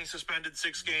Hopkins being suspended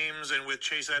 6 games and with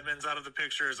Chase Edmonds out of the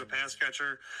picture as a pass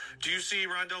catcher, do you see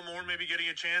Rondell Moore maybe getting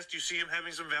a chance? Do you see him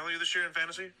having some value this year in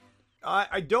fantasy?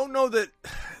 I don't know that.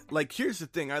 Like, here's the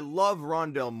thing. I love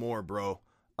Rondell Moore, bro.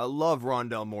 I love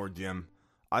Rondell Moore, Jim.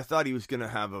 I thought he was going to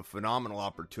have a phenomenal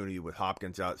opportunity with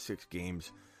Hopkins out 6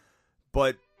 games.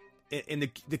 But... And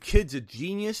the kid's a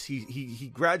genius.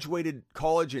 He graduated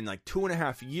college in like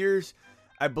 2.5 years.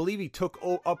 I believe he took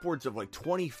upwards of like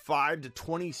 25 to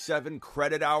 27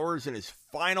 credit hours in his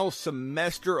final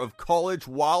semester of college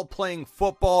while playing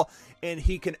football. And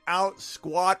he can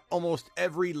out-squat almost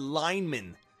every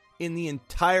lineman in the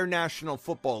entire National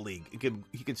Football League. He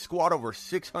can squat over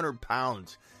 600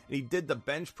 pounds. And he did the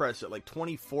bench press at like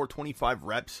 24, 25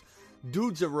 reps.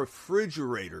 Dude's a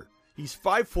refrigerator. He's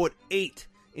 5'8".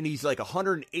 And he's like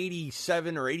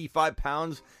 187 or 85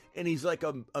 pounds, and he's like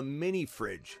a mini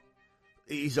fridge.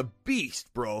 He's a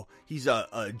beast, bro. He's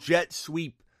a jet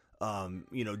sweep,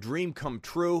 dream come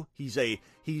true. He's a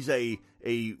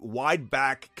wide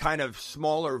back, kind of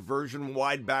smaller version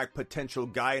wide back potential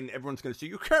guy, and everyone's going to say,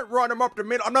 you can't run him up the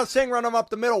middle. I'm not saying run him up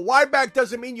the middle. Wide back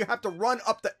doesn't mean you have to run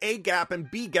up the A gap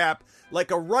and B gap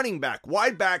like a running back.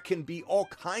 Wide back can be all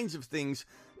kinds of things.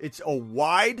 It's a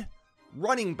wide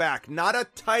running back, not a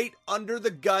tight under the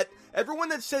gut. Everyone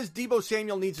that says Deebo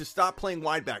Samuel needs to stop playing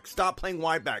wide back, stop playing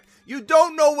wide back. You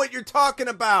don't know what you're talking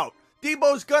about.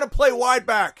 Deebo's gonna play wide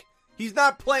back. He's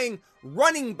not playing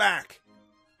running back.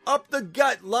 Up the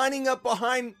gut, lining up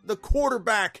behind the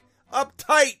quarterback, up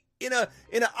tight in an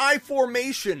I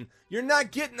formation. You're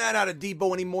not getting that out of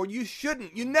Deebo anymore. You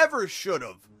shouldn't. You never should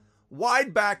have.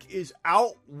 Wide back is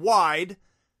out wide.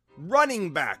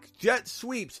 Running back, jet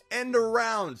sweeps, end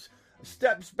arounds.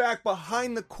 Steps back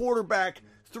behind the quarterback,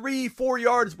 3-4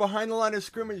 yards behind the line of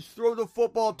scrimmage, throw the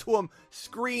football to him,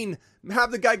 screen, have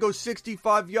the guy go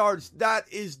 65 yards.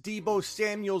 That is Deebo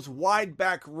Samuel's wide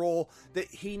back role that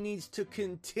he needs to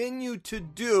continue to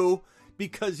do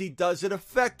because he does it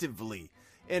effectively.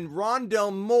 And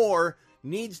Rondell Moore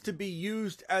needs to be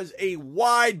used as a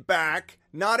wide back,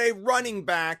 not a running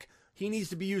back. He needs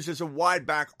to be used as a wide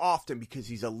back often because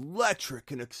he's electric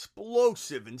and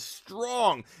explosive and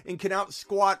strong and can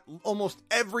out-squat almost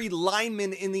every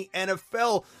lineman in the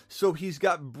NFL. So he's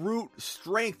got brute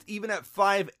strength even at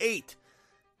 5'8".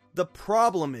 The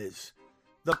problem is,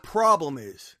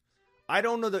 I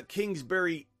don't know that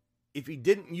Kingsbury, if he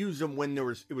didn't use him when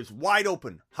it was wide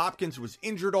open. Hopkins was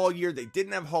injured all year. They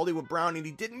didn't have Hollywood Brown and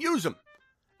he didn't use him.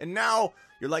 And now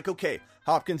you're like, okay,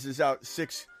 Hopkins is out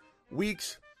 6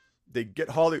 weeks. They get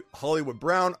Hollywood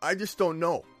Brown. I just don't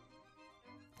know.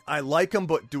 I like him,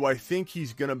 but do I think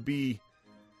he's going to be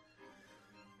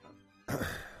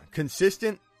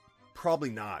consistent? Probably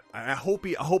not. I hope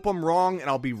I'm wrong, and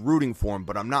I'll be rooting for him,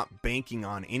 but I'm not banking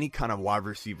on any kind of wide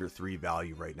receiver 3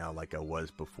 value right now like I was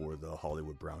before the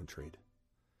Hollywood Brown trade.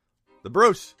 The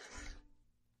Bruce.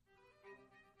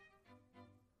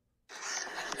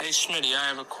 Hey, Smitty, I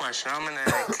have a question. I'm in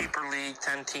a keeper league,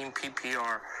 10-team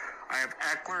PPR. I have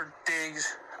Eckler,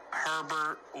 Diggs,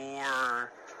 Herbert,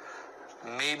 or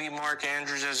maybe Mark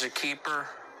Andrews as a keeper.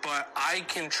 but I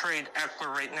can trade Eckler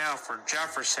right now for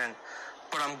Jefferson,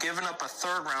 but I'm giving up a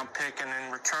third-round pick, and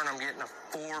in return I'm getting a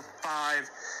 4, 5,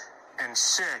 and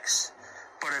 6.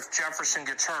 But if Jefferson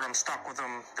gets hurt, I'm stuck with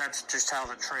him. That's just how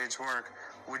the trades work.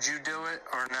 Would you do it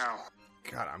or no?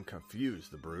 God, I'm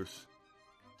confused, the Bruce.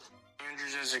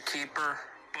 Andrews as a keeper,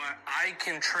 but I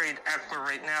can trade Eckler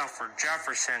right now for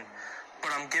Jefferson,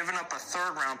 but I'm giving up a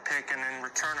third-round pick, and in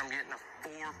return I'm getting a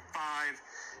 4, 5,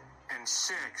 and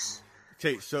 6.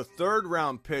 Okay, so third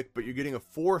round pick, but you're getting a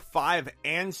 4, 5,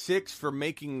 and 6 for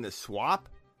making the swap?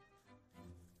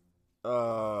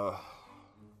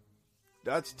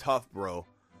 That's tough, bro.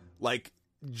 Like,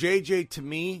 JJ, to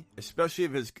me, especially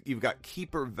if you've got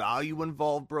keeper value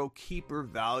involved, bro, keeper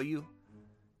value.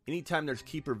 Anytime there's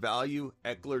keeper value,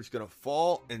 Eckler's going to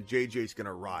fall and JJ's going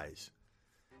to rise.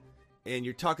 And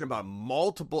you're talking about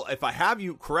multiple, if I have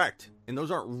you correct, and those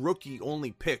aren't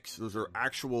rookie-only picks, those are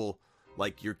actual,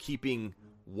 like, you're keeping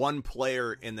one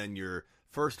player and then your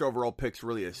first overall pick's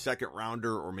really a second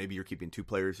rounder, or maybe you're keeping two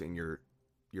players and your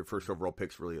first overall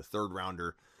pick's really a third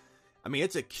rounder. I mean,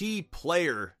 it's a key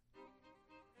player.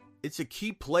 It's a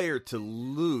key player to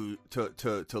lose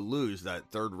to lose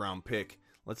that third round pick.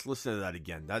 Let's listen to that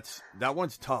again. That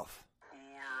one's tough. Or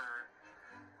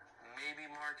maybe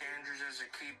Mark Andrews as a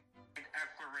keeper.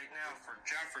 Eckler right now for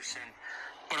Jefferson,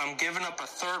 but I'm giving up a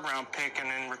third round pick, and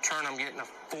in return I'm getting a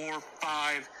 4,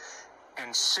 5,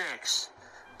 and 6.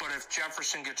 But if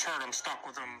Jefferson gets hurt, I'm stuck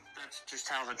with him. That's just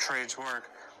how the trades work.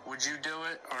 Would you do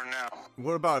it or no?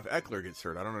 What about if Eckler gets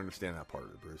hurt? I don't understand that part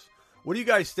of it, Bruce. What do you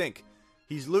guys think?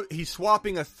 He's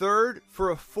swapping a third for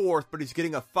a fourth, but he's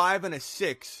getting a 5 and a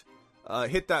 6.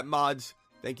 Hit that, mods.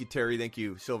 Thank you, Terry. Thank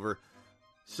you, Silver.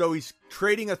 So he's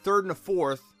trading a third and a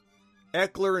fourth.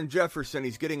 Eckler and Jefferson,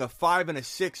 he's getting a 5 and a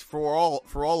 6 for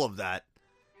all of that.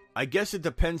 I guess it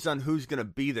depends on who's going to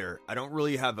be there. I don't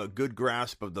really have a good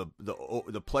grasp of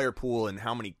the player pool and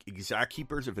how many exact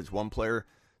keepers. If it's one player,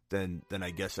 then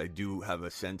I guess I do have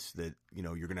a sense that, you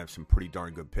know, you're going to have some pretty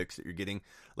darn good picks that you're getting.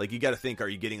 Like, you got to think, are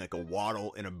you getting like a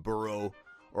Waddle and a Burrow,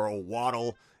 or a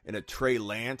Waddle and a Trey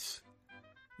Lance?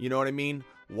 You know what I mean?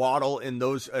 Waddle and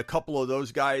a couple of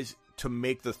those guys to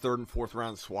make the third and fourth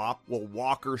round swap. Will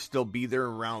Walker still be there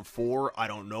in round 4? I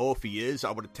don't know if he is.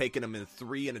 I would have taken him in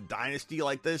 3 in a dynasty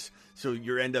like this. So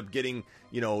you end up getting,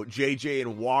 you know, JJ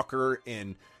and Walker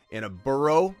and a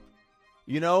Burrow,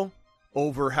 you know,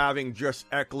 over having just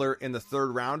Eckler in the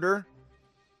third rounder.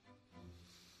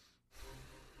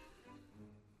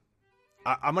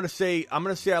 I'm gonna say I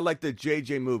like the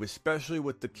JJ move, especially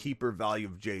with the keeper value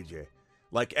of JJ.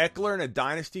 Like Eckler in a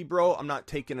dynasty, bro, I'm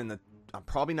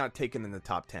probably not taking in the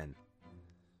top 10.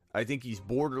 I think he's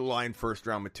borderline first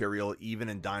round material, even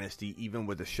in dynasty, even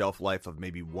with a shelf life of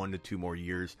maybe 1 to 2 more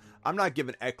years. I'm not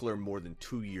giving Eckler more than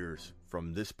 2 years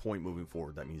from this point moving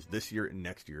forward. That means this year and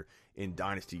next year in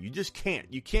dynasty. You just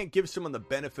can't. You can't give someone the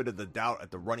benefit of the doubt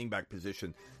at the running back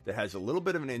position that has a little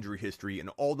bit of an injury history and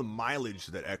all the mileage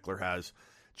that Eckler has.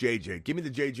 JJ, give me the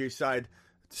JJ side.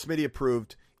 Smitty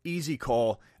approved. Easy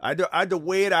call. I had to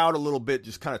weigh it out a little bit,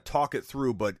 just kind of talk it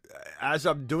through, but as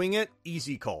I'm doing it,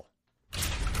 easy call.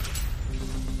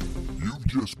 You've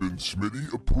just been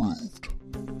Smitty approved.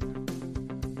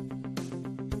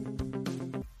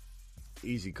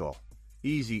 Easy call.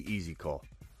 Easy call.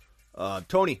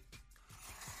 Tony.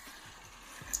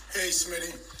 Hey,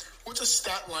 Smitty. What's a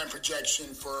stat line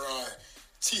projection for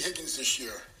T. Higgins this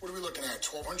year? What are we looking at?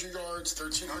 1,200 yards?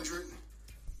 1,300?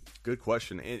 Good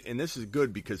question. And this is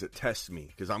good because it tests me,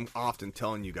 because I'm often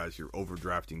telling you guys you're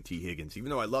overdrafting T. Higgins,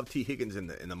 even though I love T. Higgins in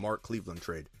the Mark Cleveland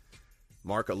trade.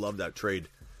 Mark, I love that trade.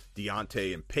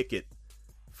 Deontay and Pickett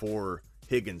for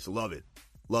Higgins. Love it.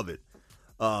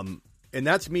 And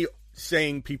that's me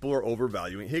saying people are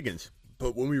overvaluing Higgins.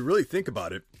 But when we really think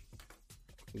about it,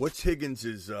 what's Higgins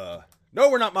is... No,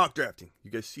 we're not mock drafting.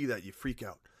 You guys see that, you freak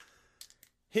out.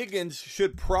 Higgins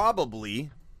should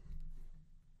probably...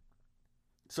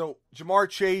 So, Jamar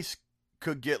Chase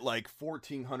could get like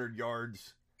 1,400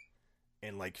 yards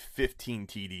and like 15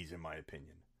 TDs, in my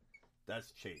opinion.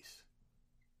 That's Chase.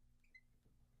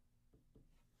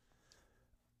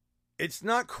 It's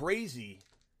not crazy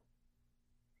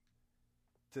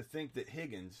to think that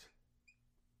Higgins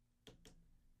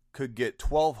could get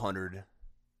 1,200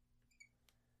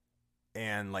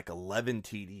 and like 11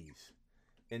 TDs.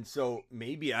 And so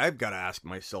maybe I've got to ask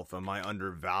myself, am I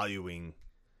undervaluing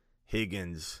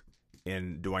Higgins,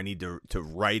 and do I need to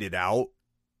write it out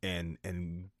and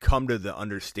come to the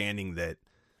understanding that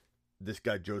this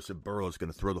guy Joseph Burrow is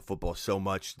going to throw the football so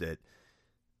much that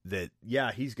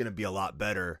yeah, he's going to be a lot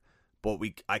better, But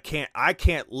I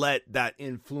can't let that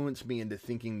influence me into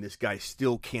thinking this guy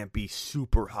still can't be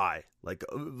super high, like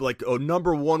a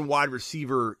number one wide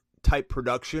receiver type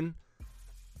production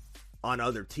on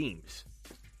other teams.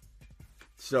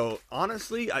 So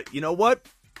honestly, you know what?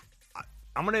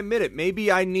 I'm gonna admit it.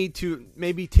 Maybe I need to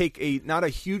take not a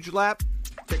huge lap,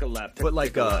 take a lap, but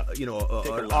like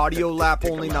an audio lap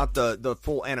only, not the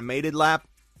full animated lap.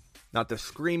 Not the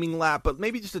screaming lap, but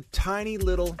maybe just a tiny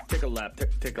little take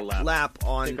a lap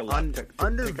on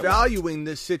undervaluing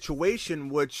this situation,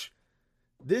 which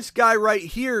this guy right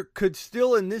here could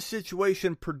still in this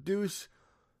situation produce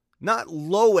not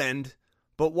low end,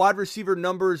 but wide receiver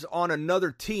numbers on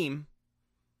another team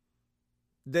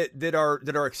that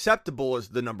are acceptable as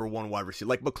the number one wide receiver.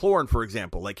 Like McLaurin, for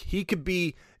example. Like he could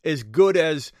be as good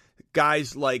as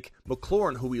guys like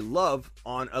McLaurin, who we love,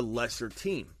 on a lesser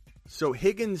team. So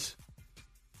Higgins,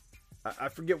 I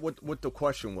forget what the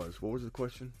question was. What was the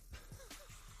question?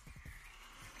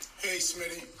 Hey,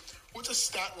 Smitty, what's a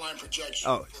stat line projection?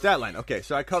 Oh, stat line. Okay,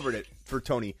 so I covered it for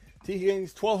Tony. T.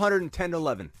 Higgins, 1,200 and 10 to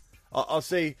 11. I'll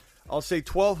say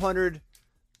 1,200,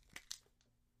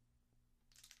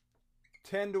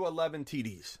 10 to 11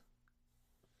 TDs.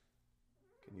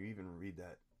 Can you even read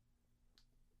that?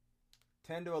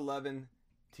 10 to 11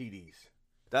 TDs.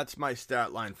 That's my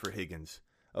stat line for Higgins.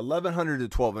 1,100 to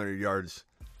 1,200 yards.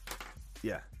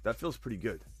 Yeah, that feels pretty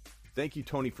good. Thank you,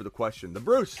 Tony, for the question. The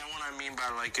Bruce. And what I mean by,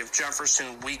 like, if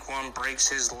Jefferson week 1 breaks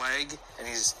his leg, and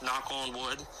he's knock on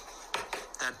wood,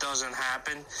 that doesn't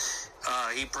happen.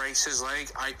 He breaks his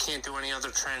leg. I can't do any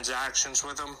other transactions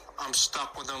with him. I'm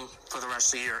stuck with him for the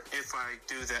rest of the year if I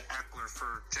do the Eckler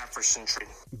for Jefferson trade.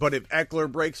 But if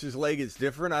Eckler breaks his leg, it's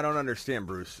different? I don't understand,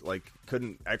 Bruce. Like,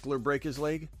 couldn't Eckler break his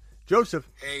leg? Joseph.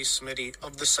 Hey, Smitty.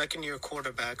 Of the second-year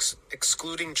quarterbacks,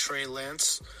 excluding Trey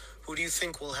Lance, who do you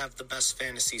think will have the best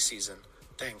fantasy season?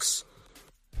 Thanks.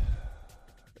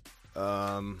 Hey,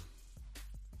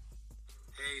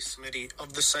 Smitty.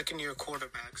 Of the second-year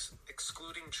quarterbacks,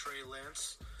 excluding Trey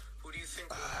Lance, who do you think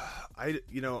will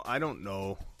I don't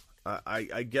know.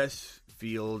 I guess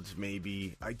Fields,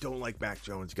 maybe. I don't like Mac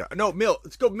Jones. No, Mills.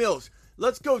 Let's go Mills.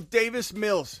 Let's go Davis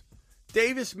Mills.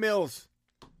 Davis Mills.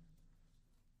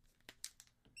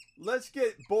 Let's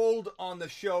get bold on the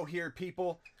show here,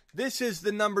 people. This is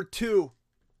the number 2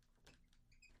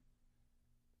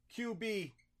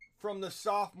 QB from the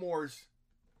sophomores.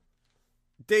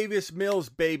 Davis Mills,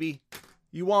 baby.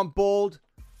 You want bold?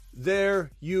 There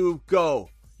you go.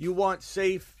 You want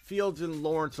safe? Fields and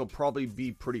Lawrence will probably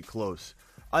be pretty close.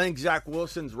 I think Zach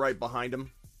Wilson's right behind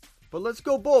him. But let's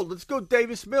go bold. Let's go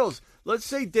Davis Mills. Let's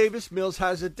say Davis Mills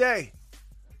has a day.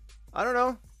 I don't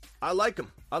know. I like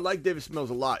him. I like Davis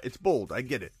Mills a lot. It's bold. I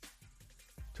get it.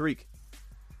 Tariq.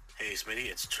 Hey, Smitty.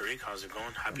 It's Tariq. How's it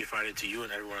going? Happy Friday to you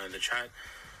and everyone in the chat.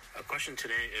 A question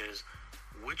today is,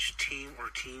 which team or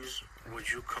teams would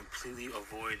you completely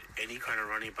avoid any kind of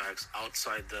running backs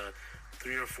outside the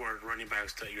 3 or 4 running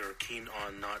backs that you're keen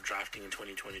on not drafting in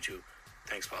 2022?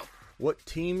 Thanks, Bob. What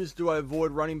teams do I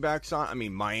avoid running backs on? I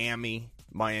mean, Miami.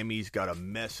 Miami's got a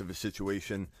mess of a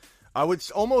situation. I would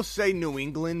almost say New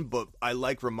England, but I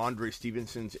like Ramondre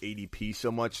Stevenson's ADP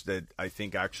so much that I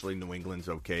think actually New England's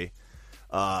okay.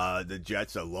 The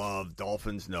Jets, I love.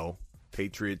 Dolphins, no.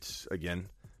 Patriots, again.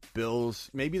 Bills,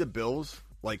 maybe the Bills.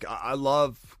 Like, I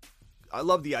love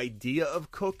the idea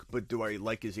of Cook, but do I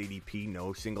like his ADP?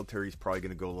 No. Singletary's probably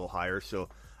going to go a little higher. So,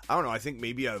 I don't know. I think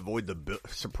maybe I avoid the Bills.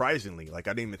 Surprisingly, like,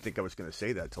 I didn't even think I was going to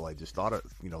say that until I just thought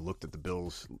looked at the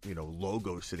Bills,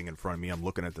 logo sitting in front of me. I'm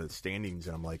looking at the standings,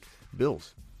 and I'm like,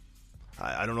 Bills.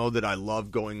 I don't know that I love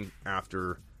going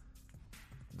after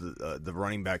the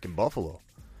running back in Buffalo.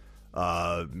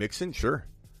 Mixon, sure.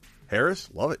 Harris,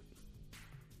 love it.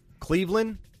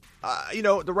 Cleveland,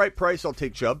 the right price, I'll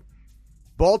take Chubb.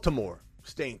 Baltimore,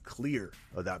 staying clear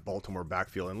of that Baltimore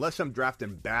backfield. Unless I'm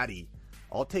drafting Batty,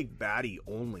 I'll take Batty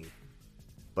only.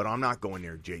 But I'm not going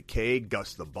near J.K.,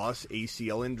 Gus the Bus,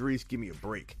 ACL injuries. Give me a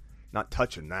break. Not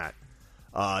touching that.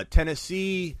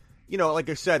 Tennessee, like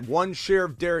I said, 1 share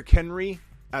of Derrick Henry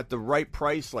at the right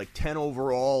price, like 10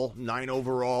 overall, 9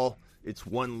 overall. It's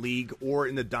 1 league, or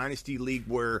in the Dynasty League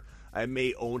where I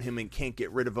may own him and can't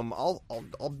get rid of him.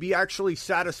 I'll be actually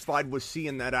satisfied with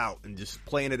seeing that out and just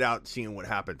playing it out and seeing what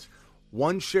happens.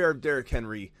 1 share of Derrick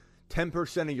Henry,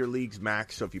 10% of your leagues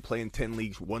max. So if you play in 10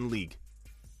 leagues, 1 league.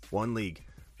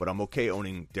 But I'm okay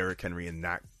owning Derrick Henry in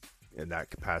that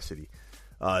capacity.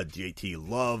 JT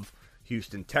Love,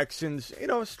 Houston Texans,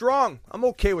 Strong. I'm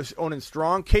okay with owning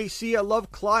Strong. KC, I love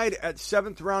Clyde at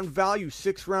 7th round value,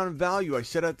 6th round value. I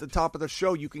said at the top of the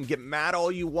show, you can get mad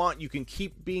all you want. You can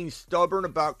keep being stubborn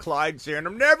about Clyde, saying,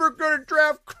 I'm never going to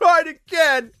draft Clyde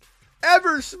again.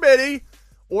 ever, Smitty.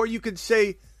 Or you could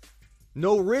say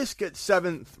no risk at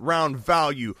 7th round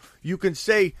value. You can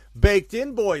say baked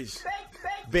in, boys,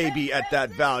 baby, at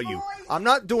that value. I'm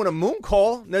not doing a moon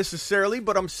call necessarily,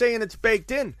 but I'm saying it's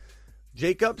baked in.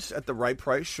 Jacobs at the right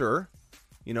price, sure.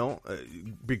 You know,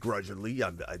 begrudgingly,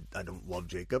 I don't love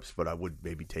Jacobs, but I would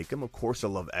maybe take him. Of course, I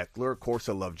love Eckler. Of course,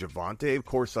 I love Javonte. Of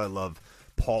course, I love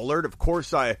Pollard. Of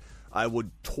course, I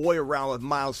would toy around with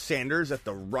Miles Sanders at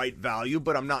the right value,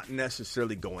 but I'm not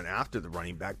necessarily going after the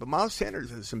running back. But Miles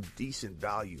Sanders has some decent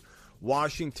value.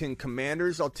 Washington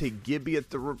Commanders, I'll take Gibby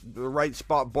at the right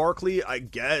spot. Barkley, I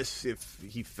guess, if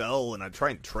he fell and I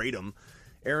try and trade him.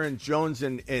 Aaron Jones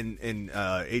and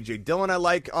A.J. Dillon I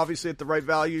like, obviously, at the right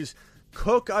values.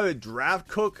 Cook, I would draft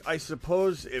Cook, I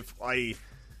suppose, if I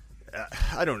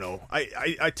don't know.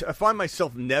 I find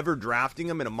myself never drafting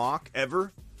him in a mock,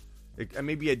 ever.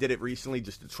 Maybe I did it recently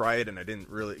just to try it, and I didn't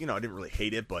really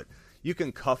hate it, but you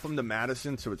can cuff him to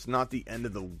Madison, so it's not the end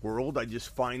of the world. I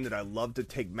just find that I love to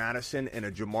take Madison and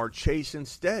a Jamar Chase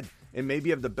instead, and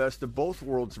maybe have the best of both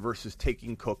worlds versus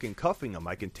taking Cook and cuffing him.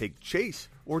 I can take Chase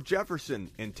or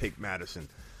Jefferson and take Madison,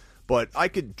 but I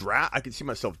could see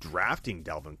myself drafting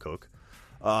Dalvin Cook.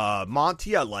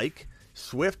 Monty, I like.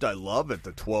 Swift, I love at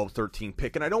the 12-13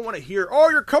 pick. And I don't want to hear, oh,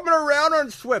 you're coming around on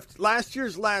Swift. Last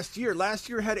year's last year. Last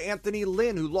year had Anthony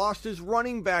Lynn, who lost his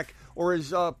running back or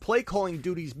his play calling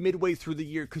duties midway through the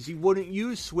year because he wouldn't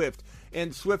use Swift.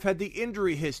 And Swift had the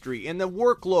injury history and the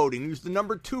workload, and he was the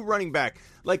number 2 running back.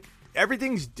 Like,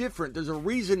 everything's different. There's a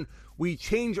reason we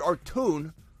change our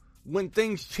tune when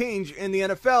things change in the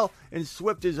NFL, and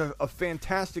Swift is a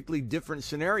fantastically different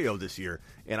scenario this year,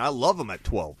 and I love him at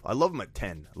 12. I love him at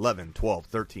 10, 11, 12,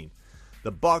 13.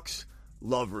 The Bucs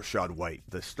love Rachaad White,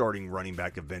 the starting running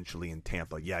back eventually in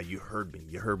Tampa. Yeah, you heard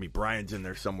me. Brian's in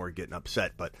there somewhere getting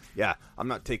upset, but yeah, I'm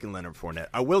not taking Leonard Fournette.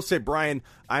 I will say, Brian,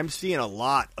 I'm seeing a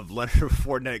lot of Leonard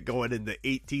Fournette going in the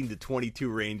 18 to 22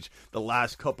 range the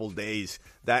last couple days.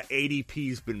 That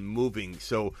ADP's been moving,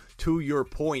 so to your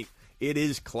point, it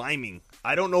is climbing.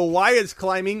 I don't know why it's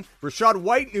climbing. Rachaad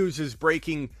White news is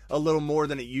breaking a little more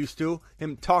than it used to.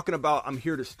 Him talking about, I'm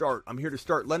here to start.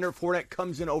 Leonard Fournette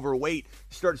comes in overweight,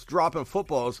 starts dropping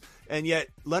footballs, and yet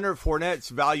Leonard Fournette's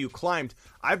value climbed.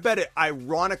 I bet it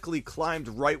ironically climbed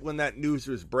right when that news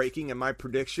was breaking, and my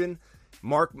prediction,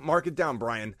 mark it down,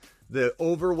 Brian, the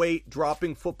overweight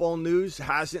dropping football news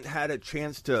hasn't had a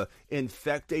chance to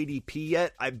infect ADP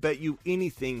yet. I bet you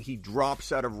anything he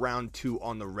drops out of round 2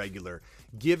 on the regular.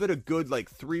 Give it a good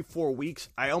 3-4 weeks.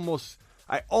 I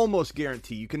almost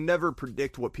guarantee. You can never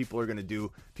predict what people are going to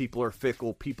do. People are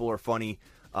fickle. People are funny.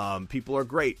 People are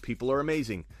great. People are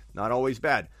amazing. Not always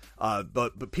bad.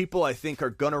 But people, I think, are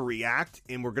going to react,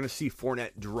 and we're going to see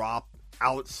Fournette drop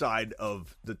outside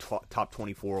of the top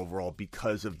 24 overall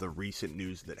because of the recent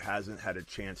news that hasn't had a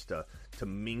chance to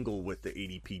mingle with the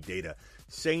ADP data.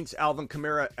 Saints, Alvin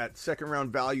Kamara at second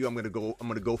round value. I'm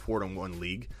gonna go for it in one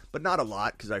league, but not a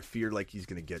lot because I fear he's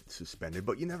gonna get suspended.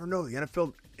 But you never know. The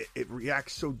NFL it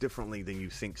reacts so differently than you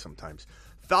think sometimes.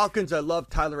 Falcons, I love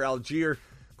Tyler Algier.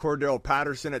 Cordell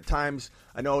Patterson at times.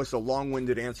 I know it's a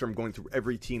long-winded answer. I'm going through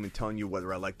every team and telling you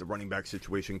whether I like the running back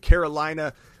situation.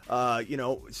 Carolina,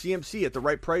 CMC at the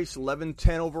right price, 11,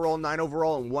 10 overall, 9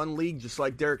 overall in one league, just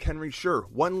like Derrick Henry. Sure,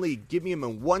 one league. Give me him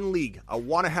in one league. I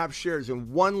want to have shares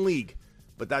in one league,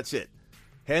 but that's it.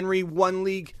 Henry, one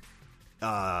league.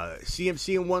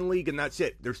 CMC in one league, and that's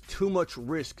it. There's too much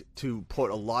risk to put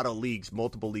a lot of leagues,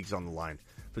 multiple leagues on the line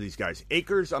for these guys.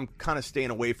 Akers, I'm kind of staying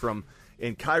away from.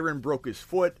 And Kyron broke his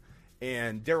foot,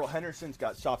 and Darrell Henderson's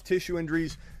got soft tissue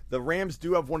injuries. The Rams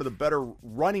do have one of the better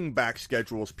running back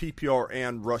schedules, PPR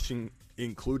and rushing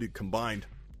included combined.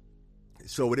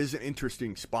 So it is an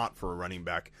interesting spot for a running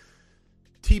back.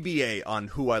 TBA on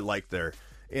who I like there.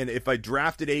 And if I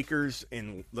drafted Akers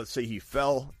and let's say he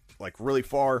fell really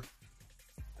far,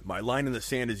 my line in the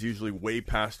sand is usually way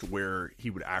past where he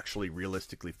would actually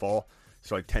realistically fall.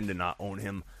 So I tend to not own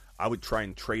him. I would try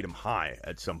and trade him high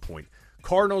at some point.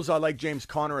 Cardinals, I like James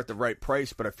Conner at the right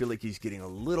price, but I feel like he's getting a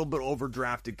little bit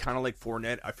overdrafted, kind of like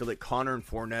Fournette. I feel like Conner and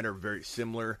Fournette are very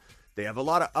similar. They have a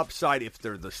lot of upside if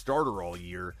they're the starter all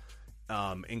year,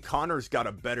 and Conner's got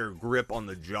a better grip on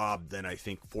the job than I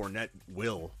think Fournette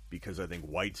will because I think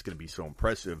White's going to be so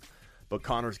impressive. But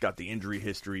Conner's got the injury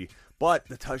history, but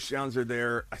the touchdowns are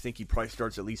there. I think he probably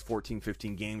starts at least 14,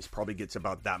 15 games, probably gets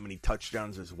about that many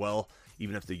touchdowns as well,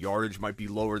 even if the yardage might be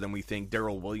lower than we think.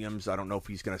 Darrell Williams, I don't know if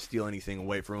he's going to steal anything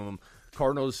away from him.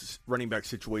 Cardinals running back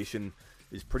situation,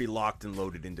 is pretty locked and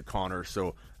loaded into Connor.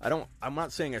 So I'm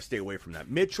not saying I stay away from that.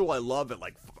 Mitchell, I love at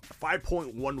like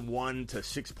 5.11 to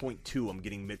 6.2. I'm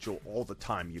getting Mitchell all the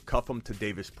time. You cuff him to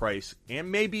Davis Price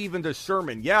and maybe even to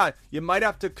Sermon. Yeah, you might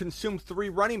have to consume 3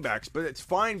 running backs, but it's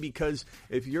fine because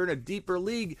if you're in a deeper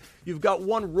league, you've got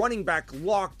 1 running back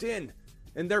locked in.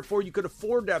 And therefore, you could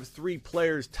afford to have 3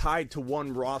 players tied to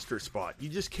 1 roster spot. You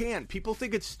just can't. People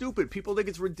think it's stupid. People think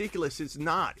it's ridiculous. It's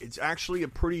not. It's actually a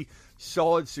pretty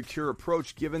solid, secure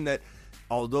approach, given that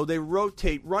although they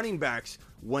rotate running backs,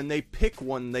 when they pick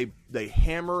one, they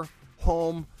hammer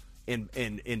home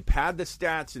and pad the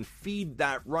stats and feed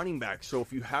that running back. So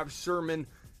if you have Sermon,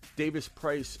 Davis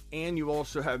Price, and you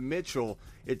also have Mitchell,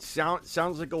 it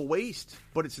sounds like a waste,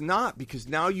 but it's not, because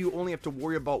now you only have to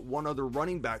worry about 1 other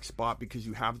running back spot because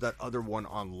you have that other one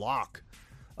on lock.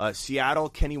 Seattle,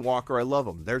 Kenny Walker, I love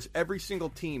him. There's every single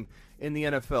team in the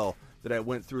NFL that I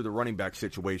went through the running back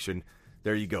situation.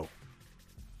 There you go.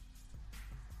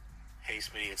 Hey,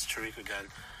 Smitty, it's Tariq again.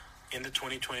 In the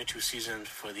 2022 season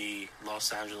for the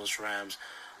Los Angeles Rams,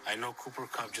 I know Cooper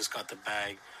Kupp just got the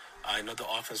bag. I know the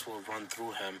offense will run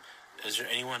through him. Is there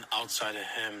anyone outside of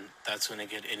him that's going to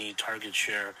get any target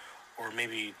share or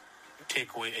maybe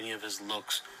take away any of his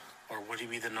looks? Or would he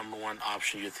be the number 1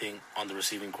 option, you think, on the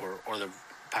receiving core or the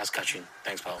pass catching?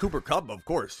 Thanks, pal. Cooper Kupp, of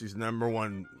course. He's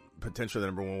potentially the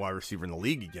number 1 wide receiver in the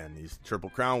league again. He's Triple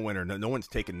Crown winner. No one's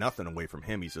taking nothing away from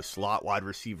him. He's a slot wide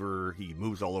receiver. He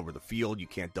moves all over the field. You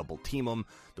can't double team him.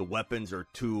 The weapons are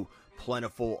too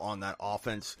plentiful on that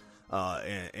offense.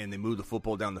 And they move the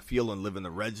football down the field and live in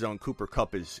the red zone. Cooper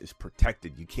Kupp is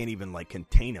protected. You can't even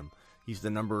contain him. He's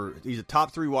a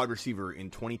top 3 wide receiver in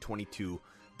 2022.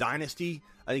 Dynasty,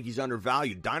 I think he's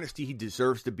undervalued. Dynasty, he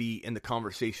deserves to be in the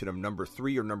conversation of number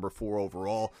 3 or number 4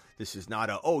 overall. This is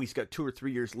not he's got 2 or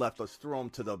 3 years left. Let's throw him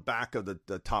to the back of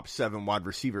the top 7 wide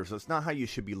receivers. That's not how you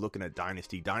should be looking at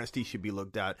Dynasty. Dynasty should be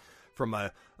looked at from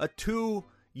a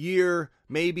 2-year,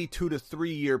 maybe 2 to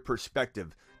 3 year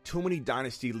perspective. Too many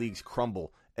dynasty leagues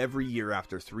crumble every year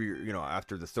after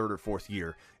after the 3rd or 4th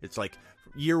year. It's like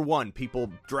year 1,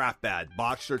 people draft bad,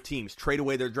 botch their teams, trade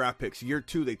away their draft picks. Year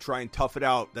 2, they try and tough it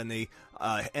out. Then they,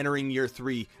 entering year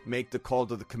 3, make the call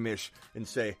to the commish and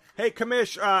say, "Hey,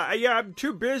 commish, I'm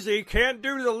too busy, can't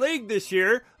do the league this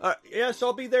year. Yes,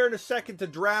 I'll be there in a second to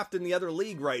draft in the other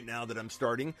league right now that I'm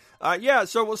starting.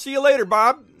 So we'll see you later,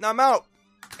 Bob. I'm out."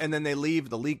 And then they leave.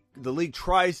 The league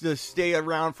tries to stay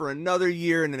around for another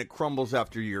year, and then it crumbles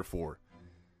after year 4.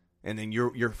 And then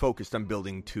you're focused on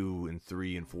building 2 and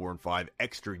 3 and 4 and 5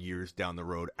 extra years down the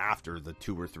road after the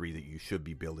 2 or 3 that you should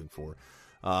be building for.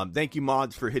 Thank you,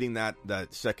 Mods, for hitting that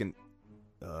second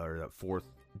or that 4th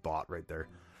bot right there.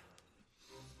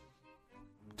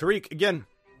 Tariq, again.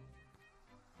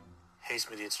 Hey,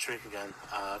 Smitty, it's Tariq again.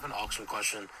 I have an auction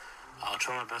question. I'll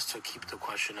try my best to keep the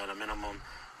question at a minimum.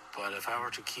 But if I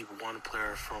were to keep 1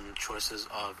 player from choices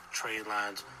of Trey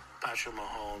Lance, Patrick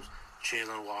Mahomes,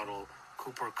 Jalen Waddle,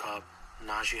 Cooper Kupp,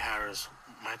 Najee Harris,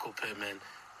 Michael Pittman,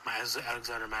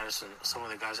 Alexander Madison, some of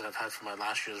the guys that I've had for my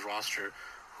last year's roster,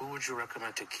 who would you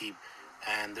recommend to keep?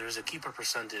 And there's a keeper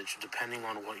percentage, depending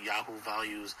on what Yahoo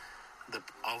values the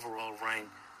overall rank,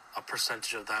 a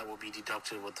percentage of that will be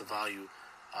deducted with the value.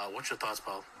 What's your thoughts,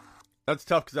 Paul? That's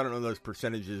tough because I don't know those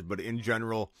percentages, but in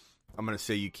general, I'm going to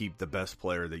say you keep the best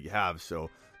player that you have, so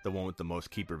the one with the most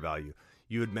keeper value.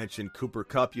 You had mentioned Cooper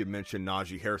Kupp. You had mentioned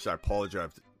Najee Harris. I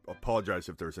apologize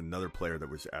if there's another player that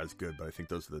was as good, but I think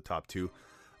those are the top 2.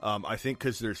 I think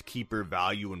because there's keeper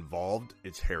value involved,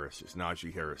 it's Harris. It's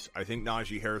Najee Harris. I think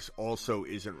Najee Harris also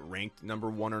isn't ranked number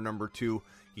 1 or number 2.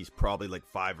 He's probably like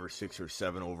 5 or 6 or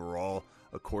 7 overall,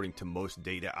 according to most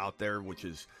data out there, which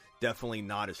is definitely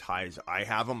not as high as I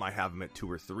have him. I have him at 2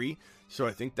 or 3. So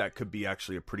I think that could be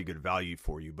actually a pretty good value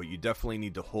for you. But you definitely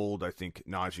need to hold, I think,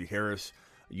 Najee Harris.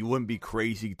 You wouldn't be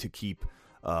crazy to keep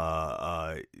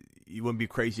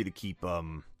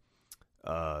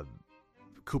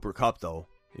Cooper Kupp, though,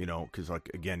 because,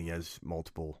 again, he has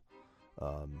multiple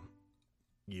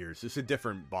years. It's a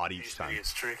different body each time.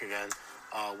 It's Trick again.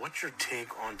 What's your take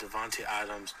on Devontae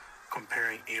Adams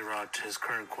comparing A-Rod to his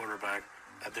current quarterback,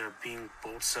 that they're being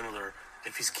both similar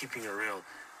if he's keeping it real?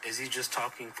 Is he just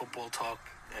talking football talk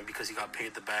and because he got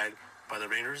paid the bag by the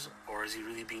Raiders, or is he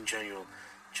really being genuine,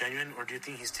 or do you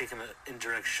think he's taking an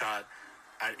indirect shot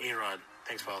at A-Rod?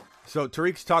 Thanks, Paul. So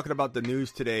Tariq's talking about the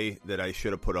news today that I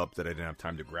should have put up that I didn't have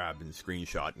time to grab and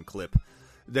screenshot and clip.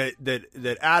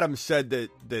 That Adams said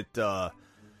that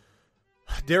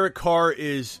Derek Carr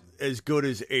as good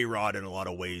as A-Rod in a lot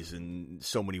of ways, in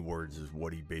so many words, is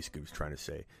what he basically was trying to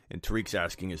say. And Tariq's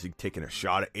asking, is he taking a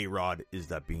shot at A-Rod? Is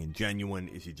that being genuine?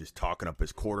 Is he just talking up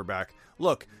his quarterback?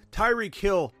 Look, Tyreek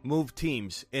Hill moved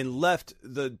teams and left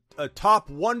a top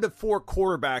 1 to 4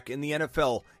 quarterback in the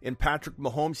NFL in Patrick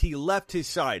Mahomes. He left his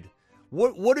side.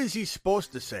 What is he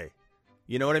supposed to say?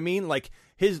 You know what I mean? Like,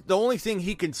 the only thing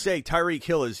he can say, Tyreek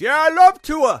Hill, is, yeah, I love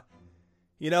Tua.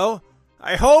 You know,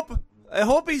 I hope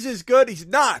he's as good. He's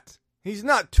not. He's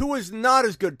not. Tua's not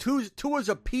as good. Tua's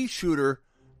a pea shooter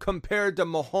compared to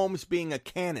Mahomes being a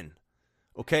cannon.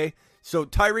 Okay? So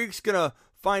Tyreek's going to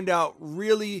find out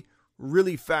really,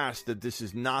 really fast that this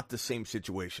is not the same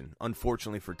situation,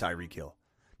 unfortunately, for Tyreek Hill.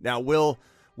 Now, will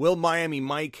Miami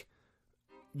Mike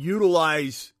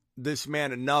utilize this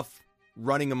man enough,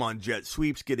 running him on jet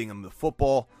sweeps, getting him the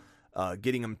football,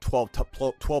 getting him 12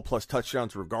 plus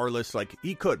touchdowns regardless? Like,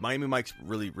 he could. Miami Mike's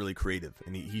really, really creative,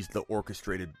 and he's the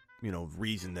orchestrated,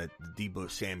 reason that Deebo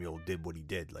Samuel did what he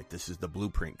did. Like, this is the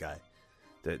blueprint guy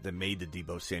that made the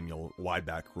Deebo Samuel wide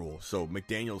back rule. So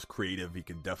McDaniel's creative. He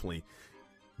can definitely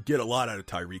get a lot out of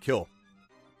Tyreek Hill.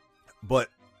 But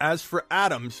as for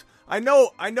Adams, I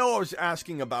know he was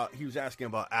asking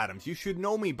about Adams. You should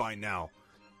know me by now,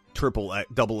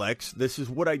 double X. This is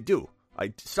what I do.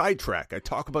 I sidetrack. I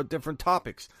talk about different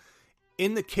topics.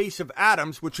 In the case of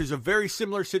Adams, which is a very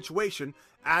similar situation,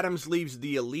 Adams leaves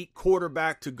the elite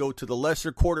quarterback to go to the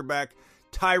lesser quarterback.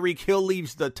 Tyreek Hill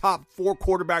leaves the top 4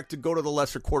 quarterback to go to the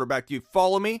lesser quarterback. Do you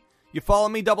follow me? You follow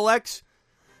me, double X?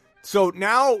 So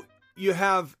now you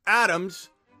have Adams,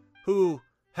 who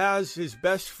has his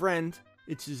best friend.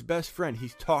 It's his best friend.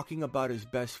 He's talking about his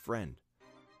best friend.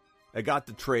 I got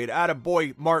the trade.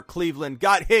 Attaboy, Mark Cleveland.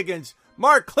 Got Higgins.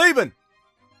 Mark Cleveland.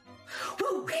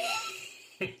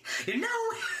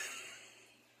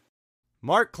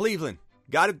 Mark Cleveland.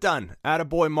 Got it done.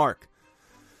 Attaboy, Mark.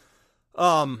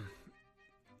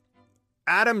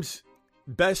 Adams'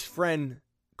 best friend,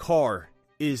 Carr,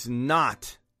 is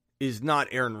not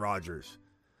Aaron Rodgers.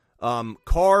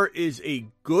 Carr is a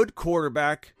good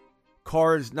quarterback.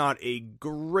 Carr is not a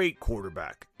great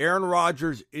quarterback. Aaron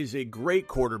Rodgers is a great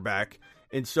quarterback.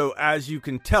 And so, as you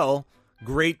can tell,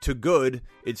 great to good,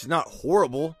 it's not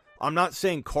horrible. I'm not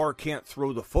saying Carr can't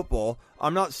throw the football.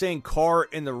 I'm not saying Carr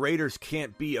and the Raiders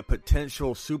can't be a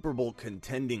potential Super Bowl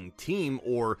contending team,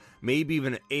 or maybe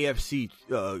even an AFC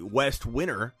West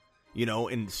winner,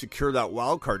 and secure that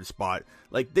wild card spot.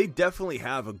 Like, they definitely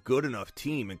have a good enough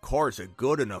team, and Carr's a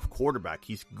good enough quarterback.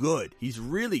 He's good. He's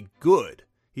really good.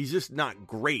 He's just not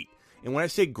great. And when I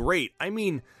say great, I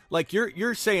mean, like,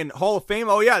 you're saying Hall of Fame.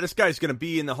 Oh yeah, this guy's going to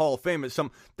be in the Hall of Fame.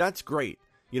 That's great.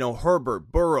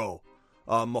 Herbert, Burrow,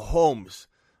 Mahomes,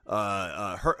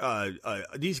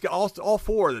 these guys, all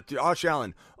 4, Josh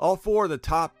Allen, all 4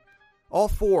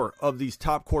 of these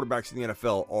top quarterbacks in the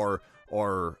NFL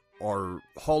are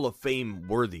Hall of Fame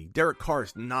worthy. Derek Carr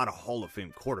is not a Hall of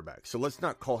Fame quarterback, so let's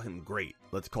not call him great.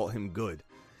 Let's call him good.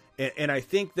 And I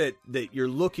think that you're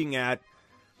looking at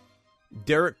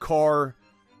Derek Carr,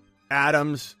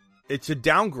 Adams. It's a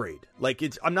downgrade. Like,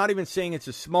 I'm not even saying it's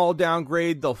a small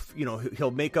downgrade.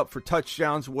 He'll make up for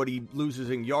touchdowns what he loses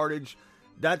in yardage.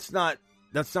 That's not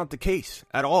the case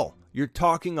at all. You're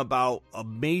talking about a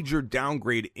major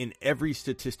downgrade in every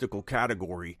statistical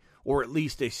category, or at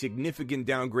least a significant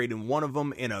downgrade in one of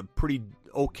them, and a pretty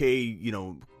okay,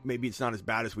 maybe it's not as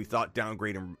bad as we thought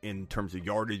downgrade in terms of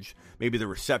yardage. Maybe the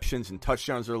receptions and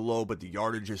touchdowns are low, but the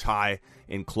yardage is high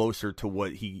and closer to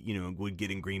what he, would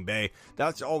get in Green Bay.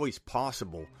 That's always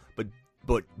possible,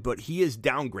 but he is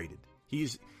downgraded.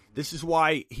 This is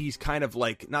why he's kind of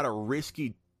like not a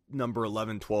risky number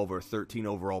 11, 12, or 13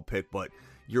 overall pick, but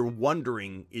you're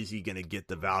wondering, is he going to get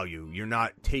the value? You're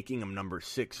not taking him number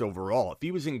 6 overall. If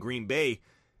he was in Green Bay,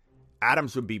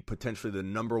 Adams would be potentially the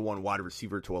number 1 wide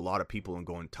receiver to a lot of people and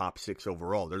going top 6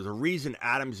 overall. There's a reason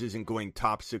Adams isn't going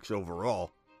top 6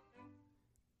 overall.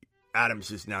 Adams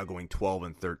is now going 12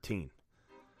 and 13.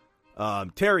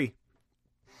 Terry.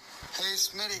 Hey,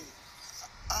 Smitty.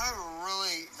 I have a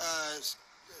really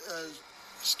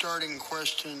starting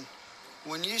question.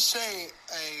 When you say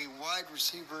a wide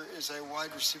receiver is a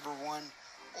wide receiver 1,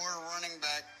 or a running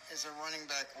back is a running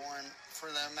back 1, for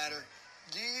that matter,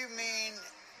 do you mean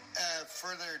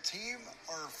for their team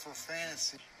or for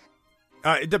fantasy?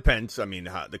 It depends. I mean,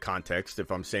 the context.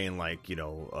 If I'm saying, like,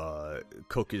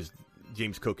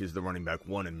 James Cook is the running back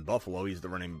 1 in Buffalo, he's the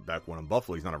running back 1 in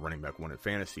Buffalo. He's not a running back 1 in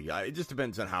fantasy. It just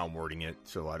depends on how I'm wording it.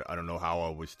 So I don't know how I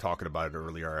was talking about it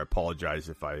earlier. I apologize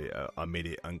if I made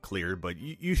it unclear, but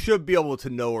you should be able to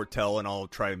know or tell, and I'll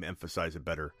try to emphasize it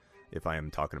better if I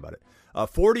am talking about it.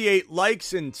 48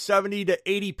 likes and 70 to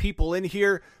 80 people in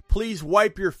here. Please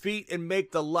wipe your feet and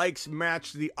make the likes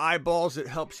match the eyeballs. It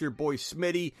helps your boy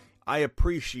Smitty. I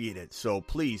appreciate it. So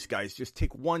please, guys, just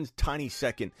take one tiny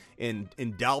second and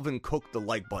Dalvin Cook the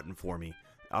like button for me.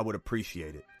 I would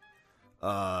appreciate it.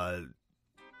 Tariq.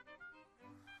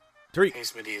 Hey,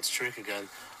 Smitty, it's Tariq again.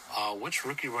 Which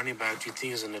rookie running back do you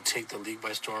think is going to take the league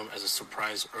by storm as a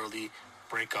surprise early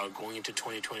breakout going into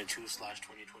 2022/2023 and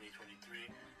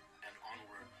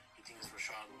onward? You think it's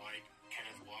Rachaad White,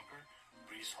 Kenneth Walker,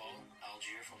 Breece Hall,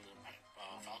 Algier from the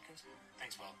Falcons?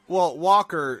 Thanks, Bob. Well,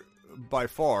 Walker by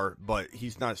far, but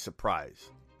he's not a surprise.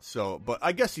 So, but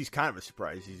I guess he's kind of a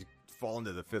surprise. He's fallen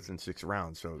to the 5th and 6th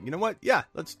round. So, you know what? Yeah,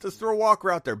 let's throw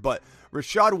Walker out there. But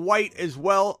Rachaad White as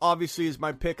well, obviously, is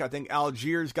my pick. I think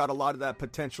Algier's got a lot of that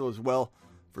potential as well,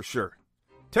 for sure.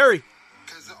 Terry.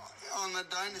 Because on the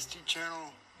Dynasty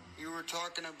channel, you were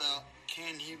talking about,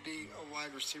 can he be a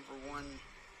wide receiver 1?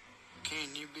 Can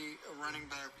he be a running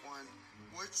back 1?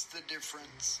 What's the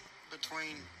difference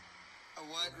between a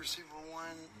wide receiver 1?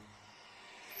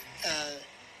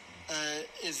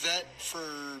 Is that for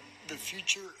the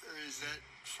future, or is that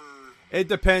for... It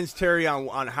depends, Terry,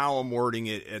 on how I'm wording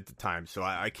it at the time. So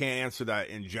I can't answer that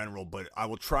in general, but I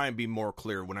will try and be more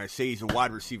clear. When I say he's a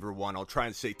wide receiver 1, I'll try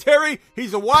and say, Terry,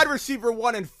 he's a wide receiver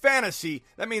 1 in fantasy.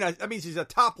 That means he's a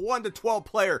top 1 to 12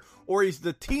 player, or he's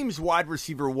the team's wide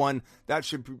receiver 1. That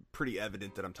should be pretty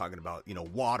evident that I'm talking about,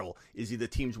 Waddle. Is he the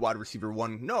team's wide receiver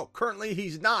 1? No, currently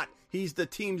he's not. He's the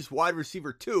team's wide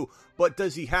receiver 2, but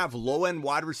does he have low-end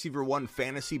wide receiver 1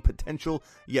 fantasy potential?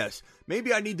 Yes.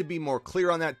 Maybe I need to be more clear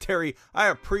on that, Terry. I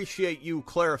appreciate you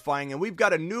clarifying. And we've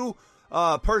got a new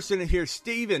person in here,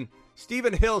 Steven.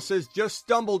 Steven Hill says, just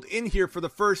stumbled in here for the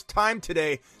first time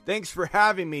today. Thanks for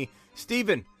having me.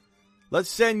 Steven, let's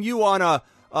send you on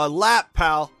a lap,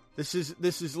 pal. This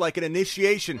is like an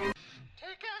initiation.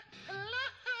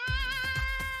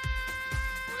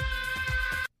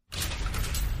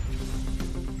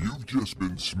 Just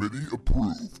been Smitty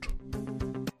approved.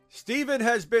 Steven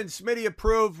has been Smitty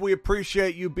approved. We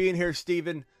appreciate you being here,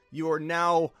 Steven. You are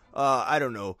now,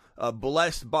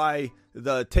 blessed by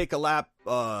the Take a Lap,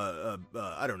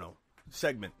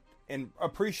 segment. And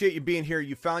appreciate you being here.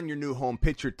 You found your new home.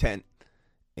 Pitch your tent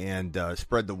and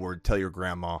spread the word. Tell your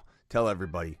grandma. Tell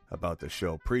everybody about the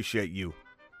show. Appreciate you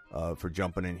for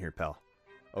jumping in here, pal.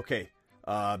 Okay.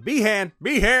 Behan.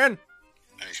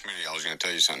 Hey, Smitty, I was going to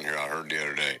tell you something here I heard the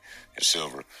other day at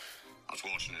Silver. I was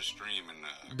watching this stream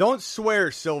and... Don't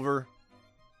swear, Silver.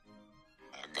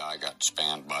 A guy got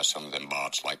spammed by some of them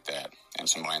bots like that. And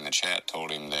somebody in the chat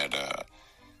told him that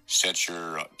set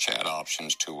your chat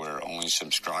options to where only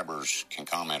subscribers can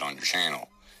comment on your channel.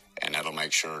 And that'll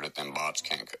make sure that them bots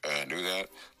can't do that.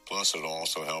 Plus, it'll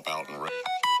also help out in raising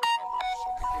subscribers.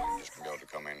 So people just can be able to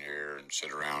come in here and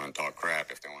sit around and talk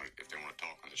crap if they want to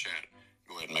talk in the chat.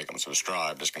 Go ahead and make them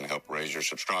subscribe. That's going to help raise your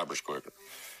subscribers quicker.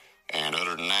 And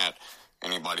other than that,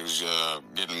 anybody who's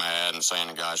getting mad and saying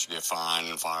the guy should get fined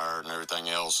and fired and everything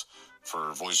else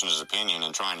for voicing his opinion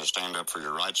and trying to stand up for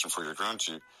your rights and for your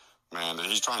country, man,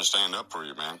 he's trying to stand up for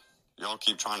you, man. Y'all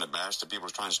keep trying to bash the people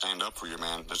who's trying to stand up for you,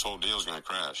 man. This whole deal's going to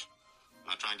crash. I'm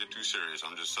not trying to get too serious.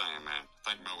 I'm just saying, man.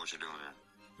 Think about what you're doing here.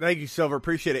 Thank you, Silver.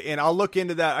 Appreciate it. And I'll look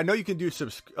into that. I know you can do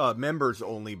members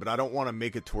only, but I don't want to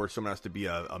make it to where someone has to be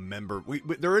a member.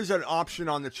 There is an option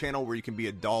on the channel where you can be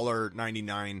a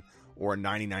 $1.99 or a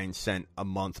 99-cent a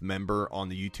month member on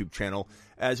the YouTube channel.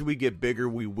 As we get bigger,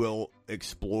 we will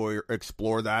explore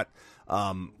that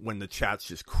when the chat's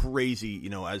just crazy,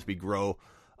 as we grow.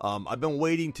 I've been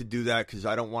waiting to do that because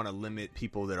I don't want to limit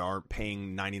people that aren't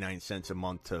paying 99 cents a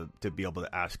month to be able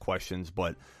to ask questions,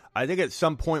 but I think at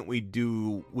some point we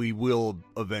will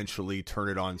eventually turn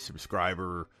it on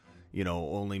subscriber,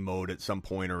 only mode at some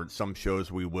point, or at some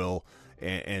shows we will.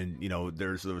 And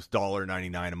there's those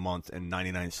 $1.99 a month and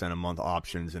 99 cent a month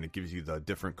options, and it gives you the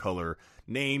different color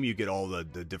name. You get all the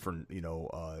different,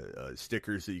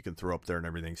 stickers that you can throw up there and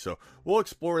everything. So we'll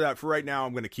explore that. For right now,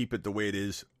 I'm going to keep it the way it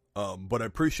is. But I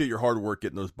appreciate your hard work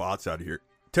getting those bots out of here.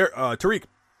 Tariq.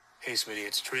 Hey, Smitty,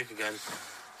 it's Tariq again.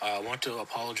 I want to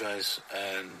apologize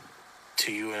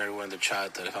to you and everyone in the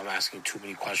chat that if I'm asking too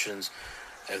many questions,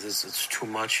 if this is too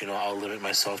much, I'll limit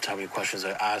myself to how many questions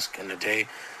I ask in a day.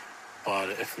 But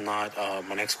if not,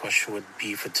 my next question would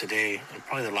be for today, and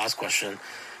probably the last question,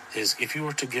 is if you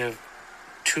were to give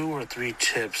 2 or 3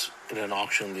 tips in an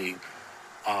auction league,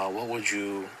 what would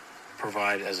you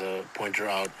provide as a pointer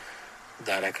out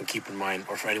that I can keep in mind,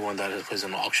 or for anyone that plays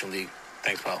in an auction league?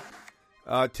 Thanks, pal.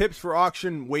 Tips for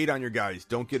auction, wait on your guys.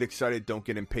 Don't get excited. Don't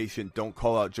get impatient. Don't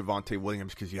call out Javonte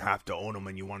Williams because you have to own him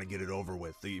and you want to get it over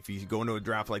with. If you go into a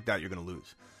draft like that, you're going to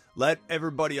lose. Let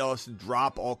everybody else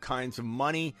drop all kinds of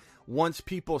money. Once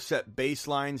people set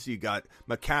baselines, you got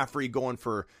McCaffrey going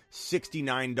for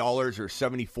 $69 or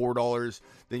 $74.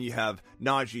 Then you have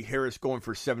Najee Harris going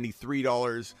for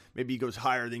 $73. Maybe he goes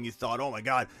higher than you thought. Oh, my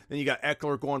God. Then you got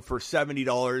Eckler going for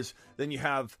 $70. Then you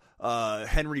have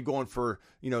Henry going for,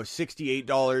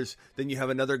 $68. Then you have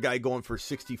another guy going for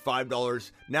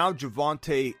 $65. Now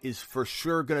Javonte is for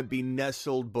sure going to be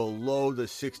nestled below the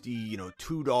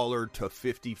 $2 to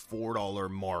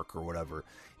 $54 mark or whatever.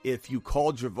 If you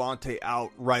call Javonte out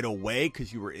right away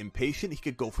because you were impatient, he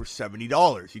could go for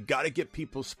 $70. You got to get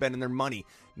people spending their money.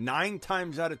 9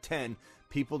 times out of 10,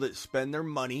 people that spend their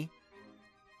money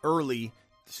early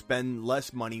spend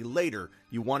less money later.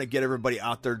 You want to get everybody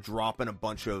out there dropping a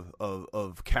bunch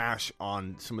of cash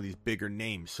on some of these bigger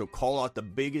names. So call out the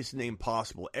biggest name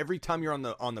possible. Every time you're on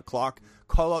the clock,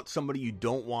 call out somebody you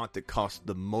don't want that costs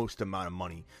the most amount of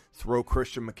money. Throw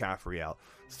Christian McCaffrey out.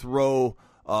 Throw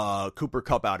Cooper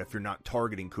Kupp out if you're not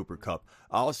targeting Cooper Kupp.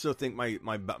 I also think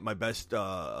my best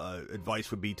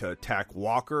advice would be to attack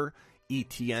Walker,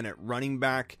 Etienne at running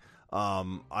back.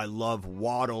 I love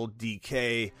Waddle,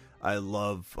 DK. I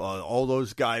love all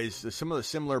those guys. Some of the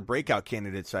similar breakout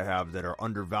candidates I have that are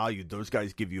undervalued. Those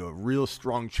guys give you a real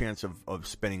strong chance of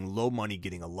spending low money,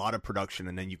 getting a lot of production,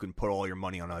 and then you can put all your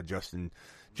money on Justin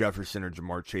Jefferson or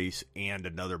Jamar Chase and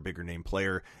another bigger name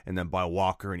player, and then buy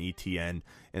Walker and ETN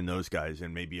and those guys,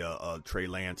 and maybe a Trey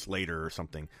Lance later or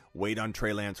something. Wait on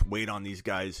Trey Lance. Wait on these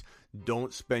guys.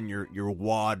 Don't spend your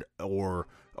wad or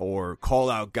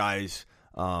call out guys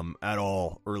at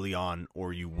all early on,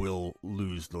 or you will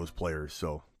lose those players.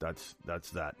 So that's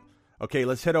that. Okay,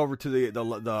 let's head over to the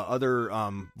other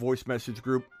voice message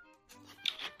group.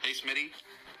 Hey, Smitty.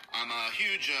 I'm a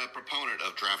huge proponent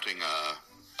of drafting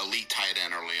elite tight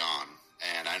end early on,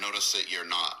 and I noticed that you're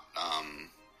not.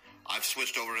 I've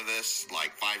switched over to this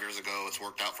like 5 years ago. It's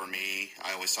worked out for me.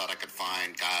 I always thought I could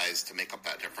find guys to make up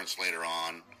that difference later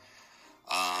on.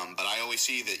 But I always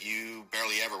see that you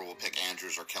barely ever will pick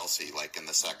Andrews or Kelsey like in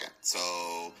the second.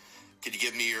 So could you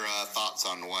give me your thoughts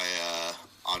on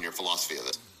on your philosophy of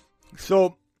this?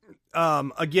 So,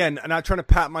 again, I'm not trying to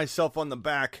pat myself on the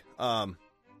back, but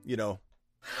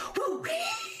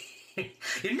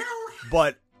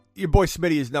your boy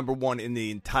Smitty is number one in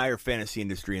the entire fantasy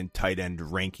industry in tight end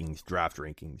rankings, draft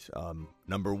rankings.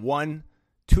 Number one,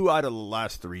 2 out of the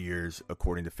last 3 years,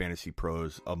 according to Fantasy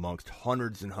Pros, amongst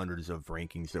hundreds and hundreds of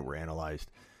rankings that were analyzed.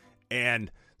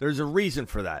 And there's a reason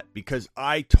for that, because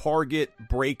I target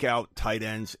breakout tight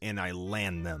ends and I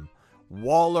land them.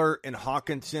 Waller and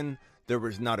Hawkinson, there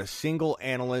was not a single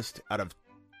analyst out of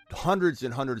hundreds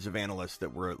and hundreds of analysts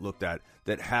that were looked at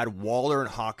that had Waller and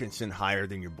Hawkinson higher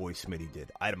than your boy Smitty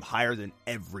did. I had him higher than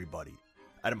everybody.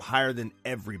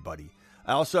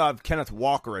 I also have Kenneth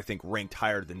Walker, I think, ranked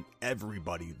higher than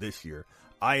everybody this year.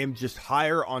 I am just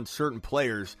higher on certain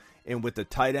players, and with the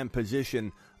tight end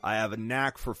position, I have a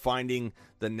knack for finding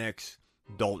the next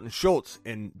Dalton Schultz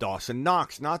and Dawson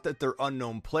Knox. Not that they're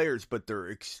unknown players, but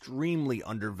they're extremely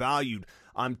undervalued.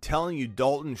 I'm telling you,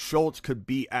 Dalton Schultz could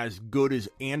be as good as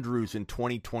Andrews in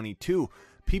 2022.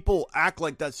 People act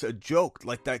like that's a joke,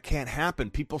 like that can't happen.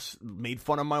 People made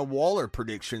fun of my Waller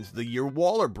predictions the year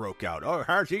Waller broke out. Oh,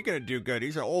 how's he going to do good?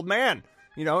 He's an old man.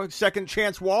 Second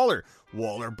chance Waller.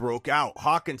 Waller broke out.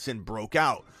 Hawkinson broke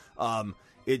out.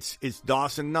 It's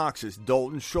Dawson Knox. It's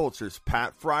Dalton Schultz. It's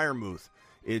Pat Freiermuth.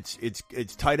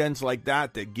 It's tight ends like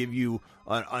that give you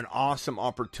an awesome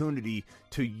opportunity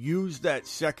to use that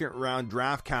second round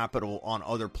draft capital on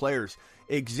other players.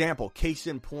 Example, case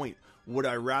in point, would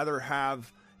I rather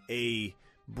have a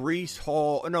Breece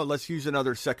Hall? No, let's use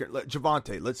another second.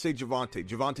 Javonte. Let's say Javonte.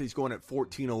 Javonte's going at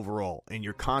 14 overall, and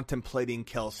you're contemplating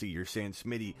Kelsey. You're saying,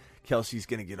 Smitty, Kelsey's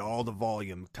going to get all the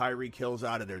volume. Tyreek Hill's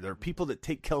out of there. There are people that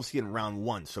take Kelsey in round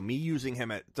 1, so me using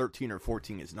him at 13 or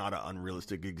 14 is not an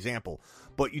unrealistic example.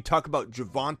 But you talk about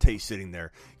Javonte sitting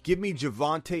there. Give me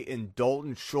Javonte and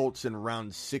Dalton Schultz in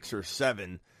round 6 or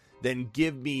 7. Then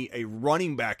give me a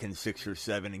running back in 6 or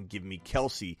 7 and give me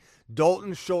Kelsey.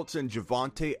 Dalton Schultz and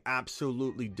Javonte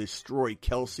absolutely destroy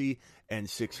Kelsey and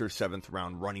 6th or 7th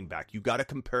round running back. You got to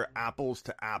compare apples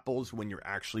to apples when you're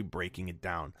actually breaking it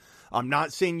down. I'm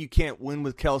not saying you can't win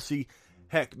with Kelsey.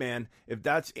 Heck, man, if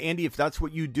that's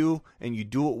what you do and you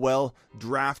do it well,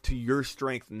 draft to your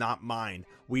strength, not mine.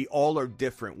 We all are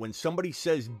different. When somebody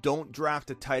says don't draft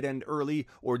a tight end early,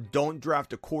 or don't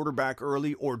draft a quarterback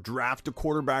early, or draft a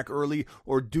quarterback early,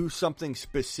 or do something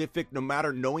specific, no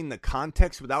matter knowing the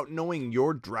context, without knowing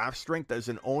your draft strength as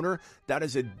an owner, that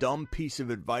is a dumb piece of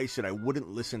advice, and I wouldn't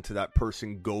listen to that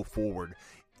person go forward.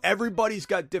 Everybody's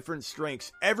got different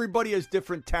strengths. Everybody has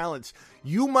different talents.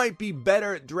 You might be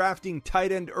better at drafting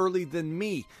tight end early than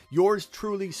me. Yours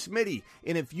truly, Smitty.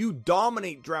 And if you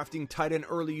dominate drafting tight end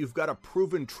early, you've got a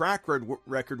proven track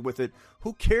record with it.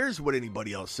 Who cares what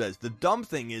anybody else says? The dumb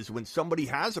thing is when somebody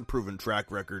has a proven track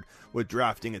record with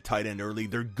drafting a tight end early,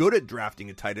 they're good at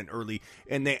drafting a tight end early,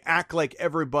 and they act like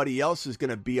everybody else is going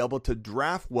to be able to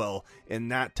draft well in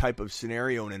that type of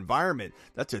scenario and environment.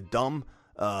 That's a dumb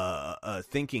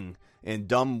thinking and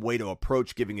dumb way to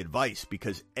approach giving advice,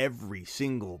 because every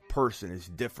single person is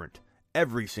different.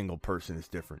 Every single person is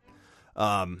different.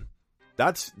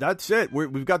 That's it.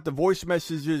 We've got the voice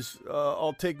messages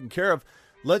all taken care of.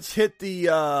 Let's hit the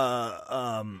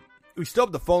we still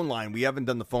have the phone line. We haven't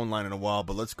done the phone line in a while,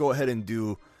 but let's go ahead and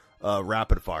do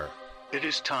rapid fire. It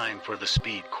is time for the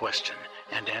speed question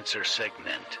and answer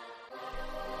segment.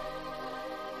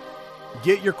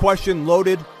 Get your question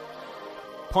loaded.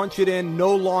 Punch it in,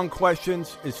 no long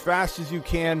questions, as fast as you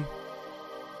can.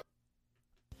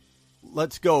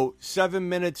 Let's go. 7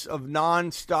 minutes of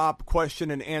non-stop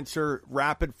question and answer,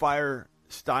 rapid fire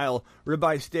style.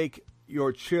 Ribeye steak,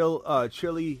 your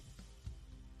chili.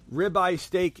 Ribeye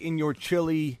steak in your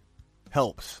chili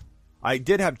helps. I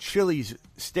did have Chili's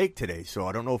steak today, so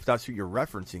I don't know if that's what you're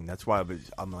referencing. That's why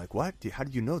I'm like, what? How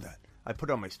did you know that? I put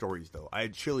it on my stories, though. I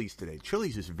had Chili's today.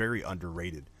 Chili's is very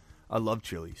underrated. I love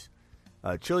Chili's.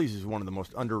 Chili's is one of the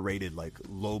most underrated, like,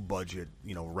 low-budget,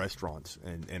 restaurants.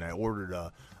 And I ordered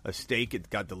a steak. It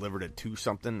got delivered at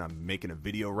 2-something. I'm making a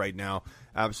video right now.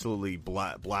 Absolutely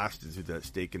blasted through that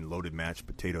steak and loaded mashed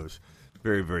potatoes.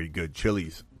 Very, very good.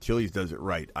 Chili's does it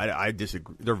right. I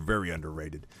disagree. They're very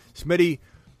underrated. Smitty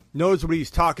knows what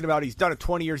he's talking about. He's done it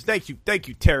 20 years. Thank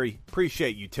you, Terry.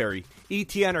 Appreciate you, Terry.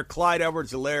 Etienne or Clyde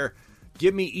Edwards-Helaire?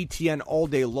 Give me Etienne all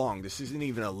day long. This isn't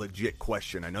even a legit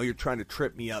question. I know you're trying to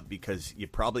trip me up because you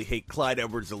probably hate Clyde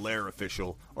Edwards-Helaire,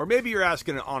 official. Or maybe you're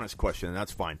asking an honest question, and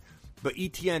that's fine. But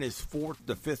Etienne is 4th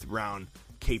to 5th round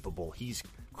capable. He's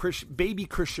baby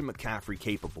Christian McCaffrey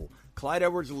capable. Clyde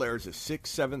Edwards-Helaire is a 6th,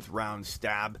 7th round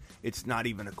stab. It's not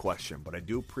even a question, but I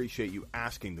do appreciate you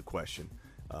asking the question,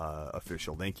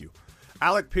 official. Thank you.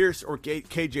 Alec Pierce or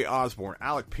KJ Osborne?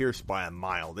 Alec Pierce by a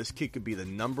mile. This kid could be the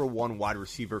number 1 wide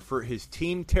receiver for his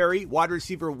team, Terry. Wide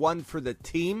receiver 1 for the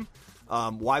team.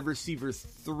 Wide receiver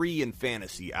 3 in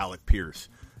fantasy, Alec Pierce.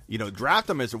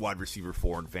 Draft him as a wide receiver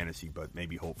 4 in fantasy, but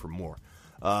maybe hope for more.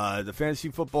 The Fantasy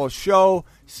Football Show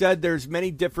said there's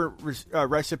many different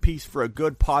recipes for a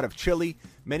good pot of chili,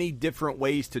 many different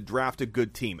ways to draft a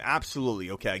good team.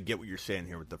 Absolutely. Okay, I get what you're saying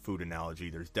here with the food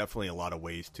analogy. There's definitely a lot of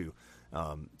ways to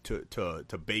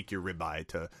bake your ribeye,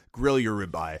 to grill your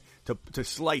ribeye, to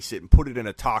slice it and put it in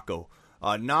a taco.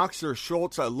 Knox or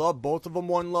Schultz, I love both of them,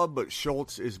 one love, but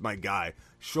Schultz is my guy.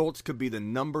 Schultz could be the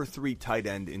number 3 tight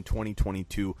end in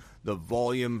 2022. The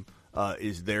volume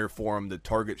is there for him. The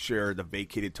target share, the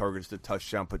vacated targets, the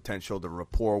touchdown potential, the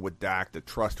rapport with Dak, the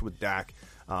trust with Dak.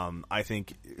 I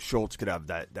think Schultz could have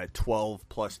that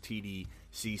 12-plus TD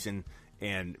season,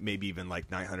 and maybe even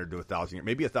like 900 to 1,000,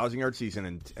 maybe 1,000-yard season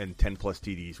and 10-plus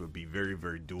TDs would be very,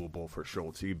 very doable for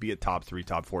Schultz. So you'd be a top 3,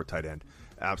 top 4 tight end.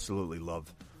 Absolutely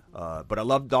love. But I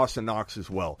love Dawson Knox as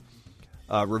well.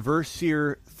 Reverse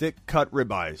sear, thick cut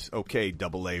ribeyes. Okay,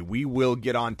 AA. We will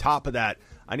get on top of that.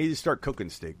 I need to start cooking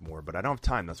steak more, but I don't have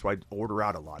time. That's why I order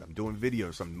out a lot. I'm doing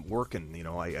videos. I'm working.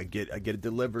 I get it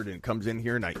delivered and it comes in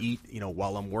here and I eat,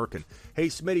 while I'm working. Hey,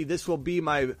 Smitty, this will be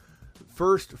my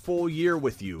first full year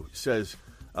with you, says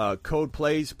Code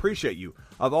Plays. Appreciate you.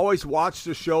 I've always watched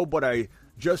the show, but I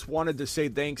just wanted to say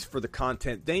thanks for the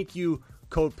content. Thank you,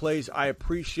 Code Plays. I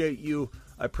appreciate you.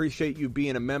 I appreciate you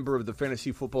being a member of the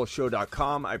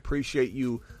FantasyFootballShow.com. I appreciate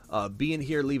you being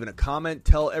here, leaving a comment.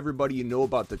 Tell everybody you know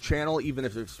about the channel, even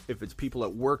if it's people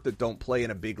at work that don't play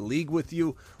in a big league with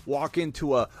you. Walk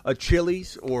into a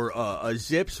Chili's or a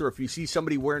Zips, or if you see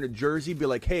somebody wearing a jersey, be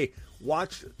like, hey,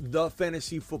 watch the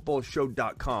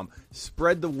FantasyFootballShow.com.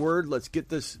 Spread the word. Let's get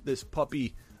this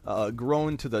puppy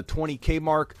grown to the 20K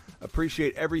mark.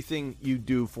 Appreciate everything you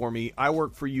do for me. I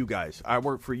work for you guys. I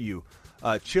work for you.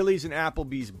 Chili's and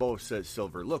Applebee's both, says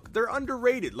Silver. Look, they're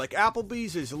underrated. Like,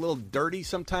 Applebee's is a little dirty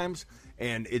sometimes,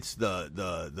 and it's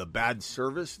the bad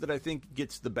service that I think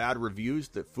gets the bad reviews.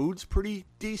 The food's pretty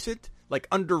decent, like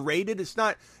underrated. It's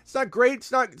not great.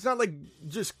 It's not like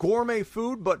just gourmet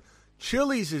food, but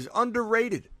Chili's is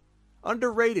underrated.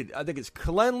 Underrated. I think it's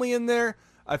cleanly in there.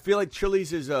 I feel like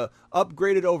Chili's is a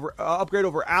upgrade over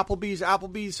Applebee's.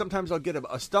 Applebee's, sometimes I'll get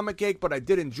a stomach ache, but I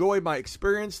did enjoy my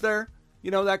experience there.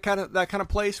 You know, that kind of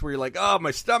place where you're like, oh,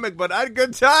 my stomach, but I had a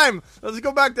good time. Let's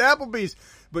go back to Applebee's.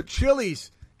 But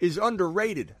Chili's is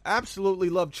underrated. Absolutely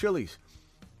love Chili's.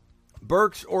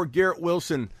 Burks or Garrett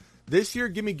Wilson? This year,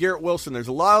 give me Garrett Wilson. There's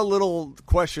a lot of little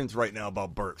questions right now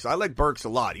about Burks. I like Burks a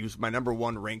lot. He was my number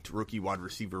one ranked rookie wide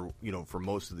receiver, for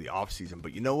most of the offseason.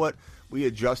 But you know what? We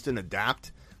adjust and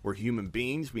adapt. We're human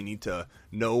beings. We need to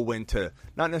know when to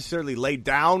not necessarily lay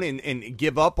down and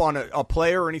give up on a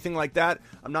player or anything like that.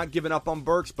 I'm not giving up on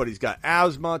Burks, but he's got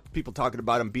asthma. People talking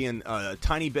about him being a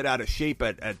tiny bit out of shape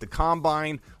at the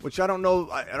combine, which I don't know.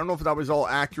 I don't know if that was all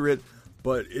accurate,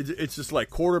 but it's just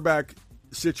like quarterback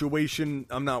situation.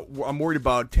 I'm worried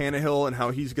about Tannehill and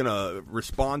how he's going to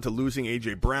respond to losing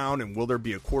A.J. Brown, and will there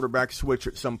be a quarterback switch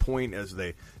at some point as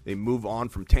they move on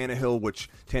from Tannehill, which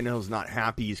Tannehill's not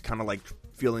happy. He's kind of like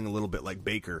feeling a little bit like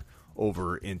Baker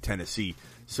over in Tennessee.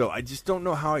 So I just don't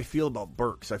know how I feel about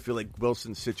Burks. I feel like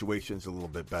Wilson's situation is a little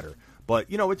bit better. But,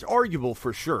 it's arguable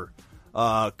for sure.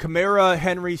 Kamara,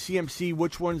 Henry, CMC,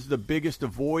 which one's the biggest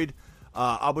avoid?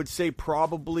 I would say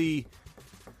probably,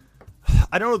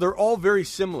 I don't know, they're all very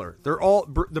similar. They're all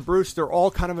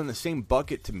kind of in the same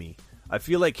bucket to me. I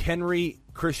feel like Henry,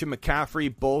 Christian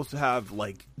McCaffrey both have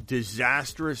like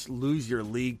disastrous lose your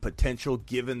league potential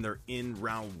given they're in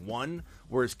round 1,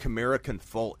 whereas Kamara can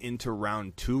fall into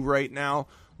round 2 right now,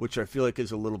 which I feel like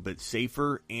is a little bit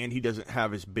safer, and he doesn't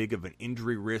have as big of an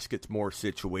injury risk. It's more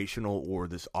situational or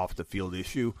this off the field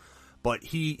issue. But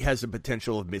he has the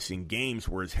potential of missing games,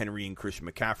 whereas Henry and Christian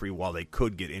McCaffrey, while they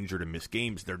could get injured and miss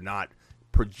games, they're not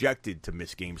projected to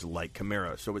miss games like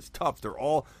Kamara. So it's tough.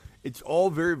 It's all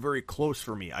very, very close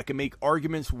for me. I can make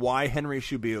arguments why Henry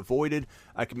should be avoided.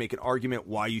 I can make an argument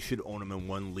why you should own him in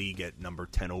one league at number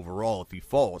 10 overall if he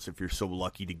falls, if you're so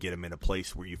lucky to get him in a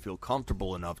place where you feel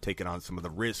comfortable enough taking on some of the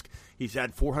risk. He's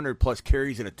had 400-plus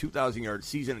carries in a 2,000-yard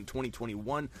season in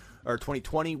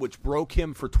 2020, which broke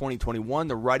him for 2021.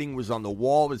 The writing was on the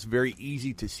wall. It was very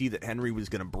easy to see that Henry was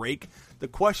going to break. The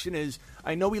question is,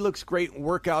 I know he looks great in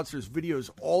workouts. There's videos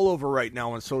all over right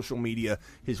now on social media,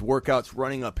 his workouts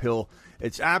running uphill.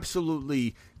 It's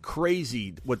absolutely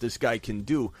crazy what this guy can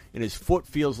do, and his foot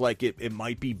feels like it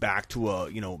might be back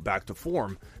to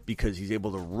form because he's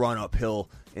able to run uphill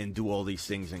and do all these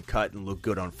things and cut and look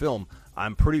good on film.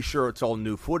 I'm pretty sure it's all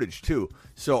new footage too.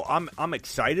 So I'm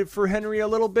excited for Henry a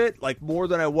little bit, like more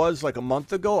than I was like a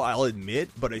month ago, I'll admit,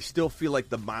 but I still feel like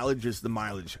the mileage is the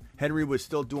mileage. Henry was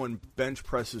still doing bench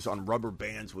presses on rubber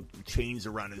bands with chains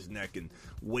around his neck and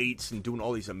weights and doing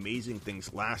all these amazing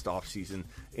things last offseason,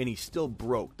 and he still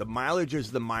broke. The mileage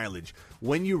is the mileage.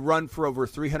 When you run for over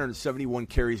 371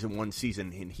 carries in one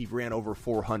season, and he ran over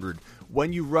 400,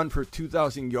 when you run for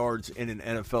 2,000 yards in an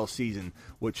NFL season,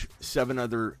 which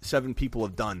seven people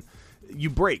have done, you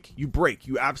break. You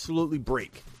absolutely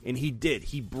break. And he did.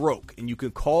 He broke. And you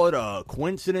can call it a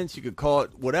coincidence. You could call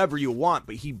it whatever you want,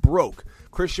 but he broke.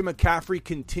 Christian McCaffrey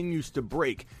continues to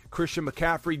break. Christian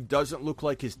McCaffrey doesn't look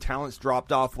like his talent's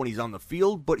dropped off when he's on the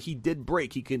field, but he did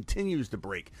break. He continues to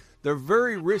break. They're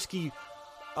very risky.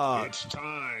 It's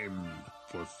time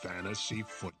for fantasy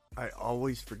football. I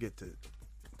always forget to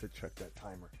check that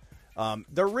timer.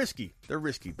 They're risky.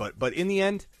 But in the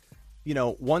end,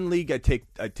 one league I take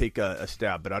a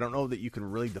stab, but I don't know that you can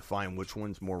really define which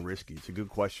one's more risky. It's a good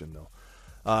question, though.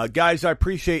 Guys, I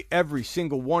appreciate every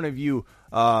single one of you.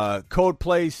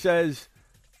 Codeplay says,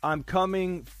 I'm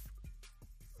coming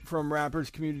from rappers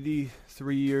community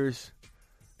 3 years.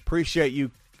 Appreciate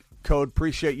you, Code.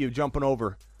 Appreciate you jumping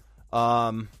over.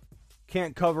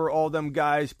 Can't cover all them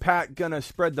guys. Pat gonna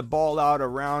spread the ball out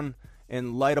around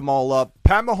and light them all up.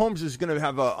 Pat Mahomes is going to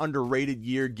have an underrated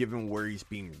year given where he's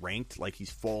being ranked. Like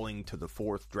he's falling to the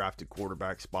 4th drafted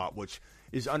quarterback spot, which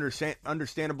is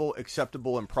understandable,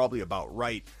 acceptable, and probably about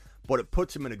right. But it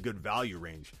puts him in a good value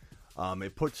range.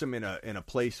 It puts him in a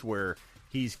place where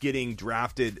he's getting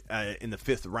drafted in the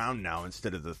 5th round now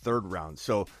instead of the 3rd round.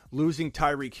 So losing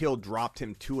Tyreek Hill dropped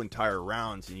him 2 entire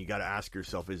rounds, and you got to ask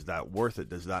yourself, is that worth it?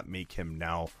 Does that make him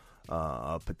now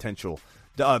a potential?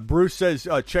 Bruce says,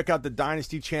 check out the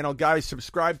Dynasty channel. Guys,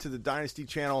 subscribe to the Dynasty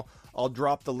channel. I'll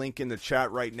drop the link in the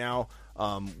chat right now.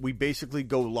 We basically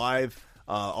go live.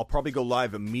 I'll probably go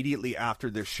live immediately after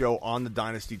this show on the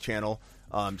Dynasty channel.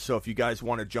 So if you guys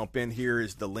want to jump in, here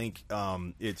is the link.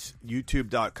 It's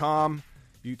youtube.com/,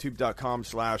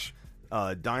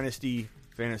 Dynasty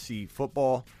Fantasy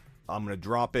Football. I'm going to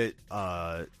drop it.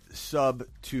 Sub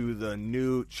to the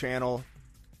new channel.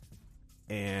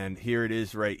 And here it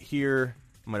is right here.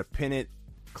 I'm going to pin it.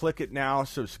 Click it now.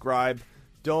 Subscribe.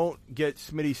 Don't get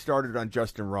Smitty started on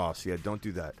Justin Ross. Yeah, don't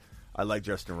do that. I like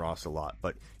Justin Ross a lot.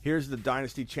 But here's the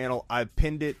Dynasty channel. I've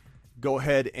pinned it. Go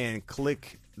ahead and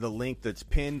click the link that's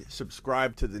pinned.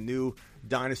 Subscribe to the new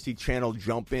Dynasty channel.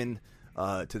 Jump in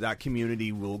to that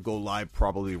community. We'll go live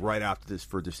probably right after this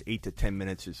for just 8 to 10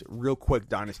 minutes. It's a real quick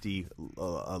Dynasty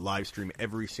live stream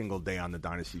every single day on the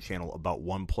Dynasty channel, about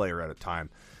one player at a time.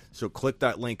 So click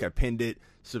that link. I pinned it.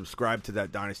 Subscribe to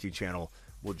that Dynasty channel.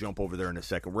 We'll jump over there in a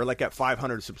second. We're like at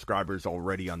 500 subscribers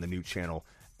already on the new channel.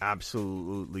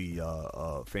 Absolutely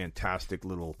fantastic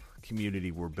little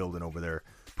community we're building over there.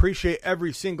 Appreciate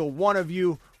every single one of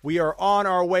you. We are on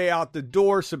our way out the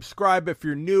door. Subscribe if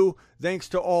you're new. Thanks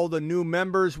to all the new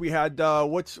members. We had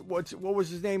what was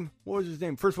his name?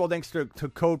 First of all, thanks to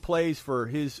Code Plays for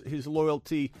his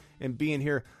loyalty and being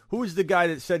here. Who was the guy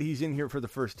that said he's in here for the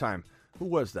first time? Who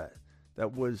was that?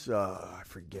 That was I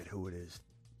forget who it is.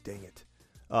 Dang it.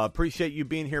 Appreciate you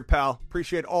being here, pal.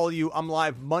 Appreciate all of you. I'm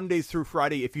live Monday through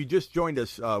Friday. If you just joined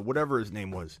us, whatever his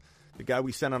name was, the guy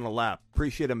we sent on a lap,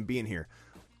 appreciate him being here.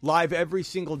 Live every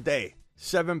single day,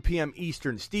 7 p.m.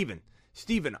 Eastern. Steven,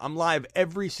 I'm live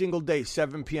every single day,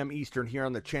 7 p.m. Eastern here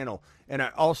on the channel. And I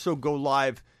also go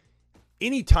live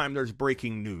anytime there's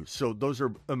breaking news. So those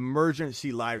are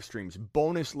emergency live streams,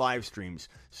 bonus live streams.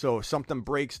 So if something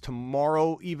breaks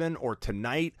tomorrow even, or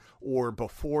tonight, or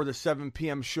before the 7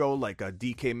 p.m. show, like a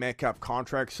DK Metcalf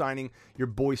contract signing, your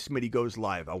boy Smitty goes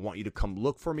live. I want you to come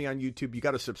look for me on YouTube. You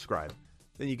got to subscribe.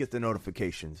 Then you get the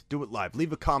notifications. Do it live.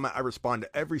 Leave a comment. I respond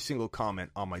to every single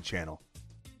comment on my channel.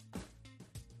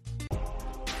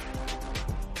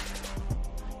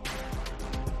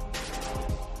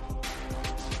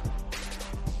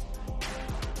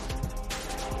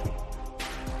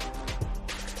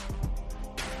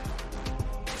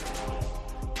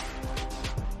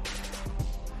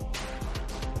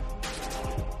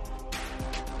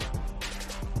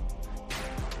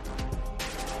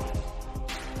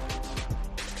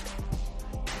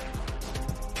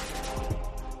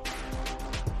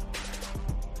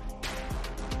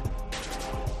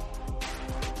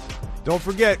 Don't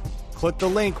forget, click the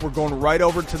link. We're going right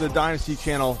over to the Dynasty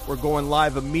channel. We're going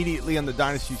live immediately on the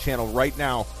Dynasty channel right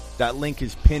now. That link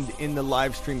is pinned in the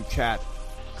live stream chat.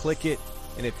 Click it,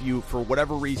 and if you, for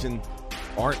whatever reason,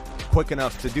 aren't quick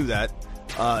enough to do that,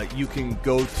 you can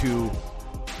go to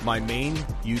my main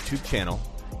YouTube channel.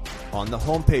 On the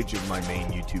homepage of my main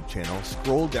YouTube channel,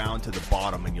 scroll down to the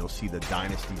bottom and you'll see the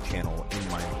Dynasty channel in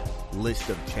my list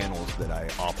of channels that I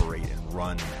operate and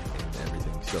run and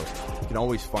everything. So you can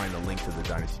always find the link to the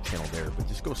Dynasty channel there, but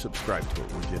just go subscribe to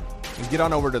it, would you? And get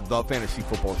on over to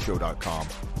thefantasyfootballshow.com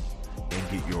and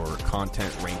get your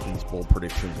content rankings, bold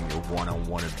predictions, and your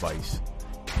one-on-one advice.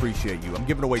 Appreciate you. I'm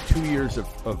giving away 2 years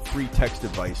of free text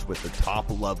advice with the top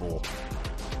level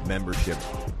membership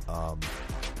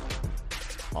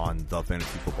on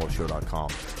thefantasyfootballshow.com.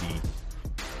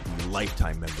 The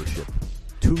lifetime membership.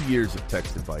 2 years of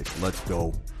text advice. Let's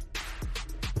go.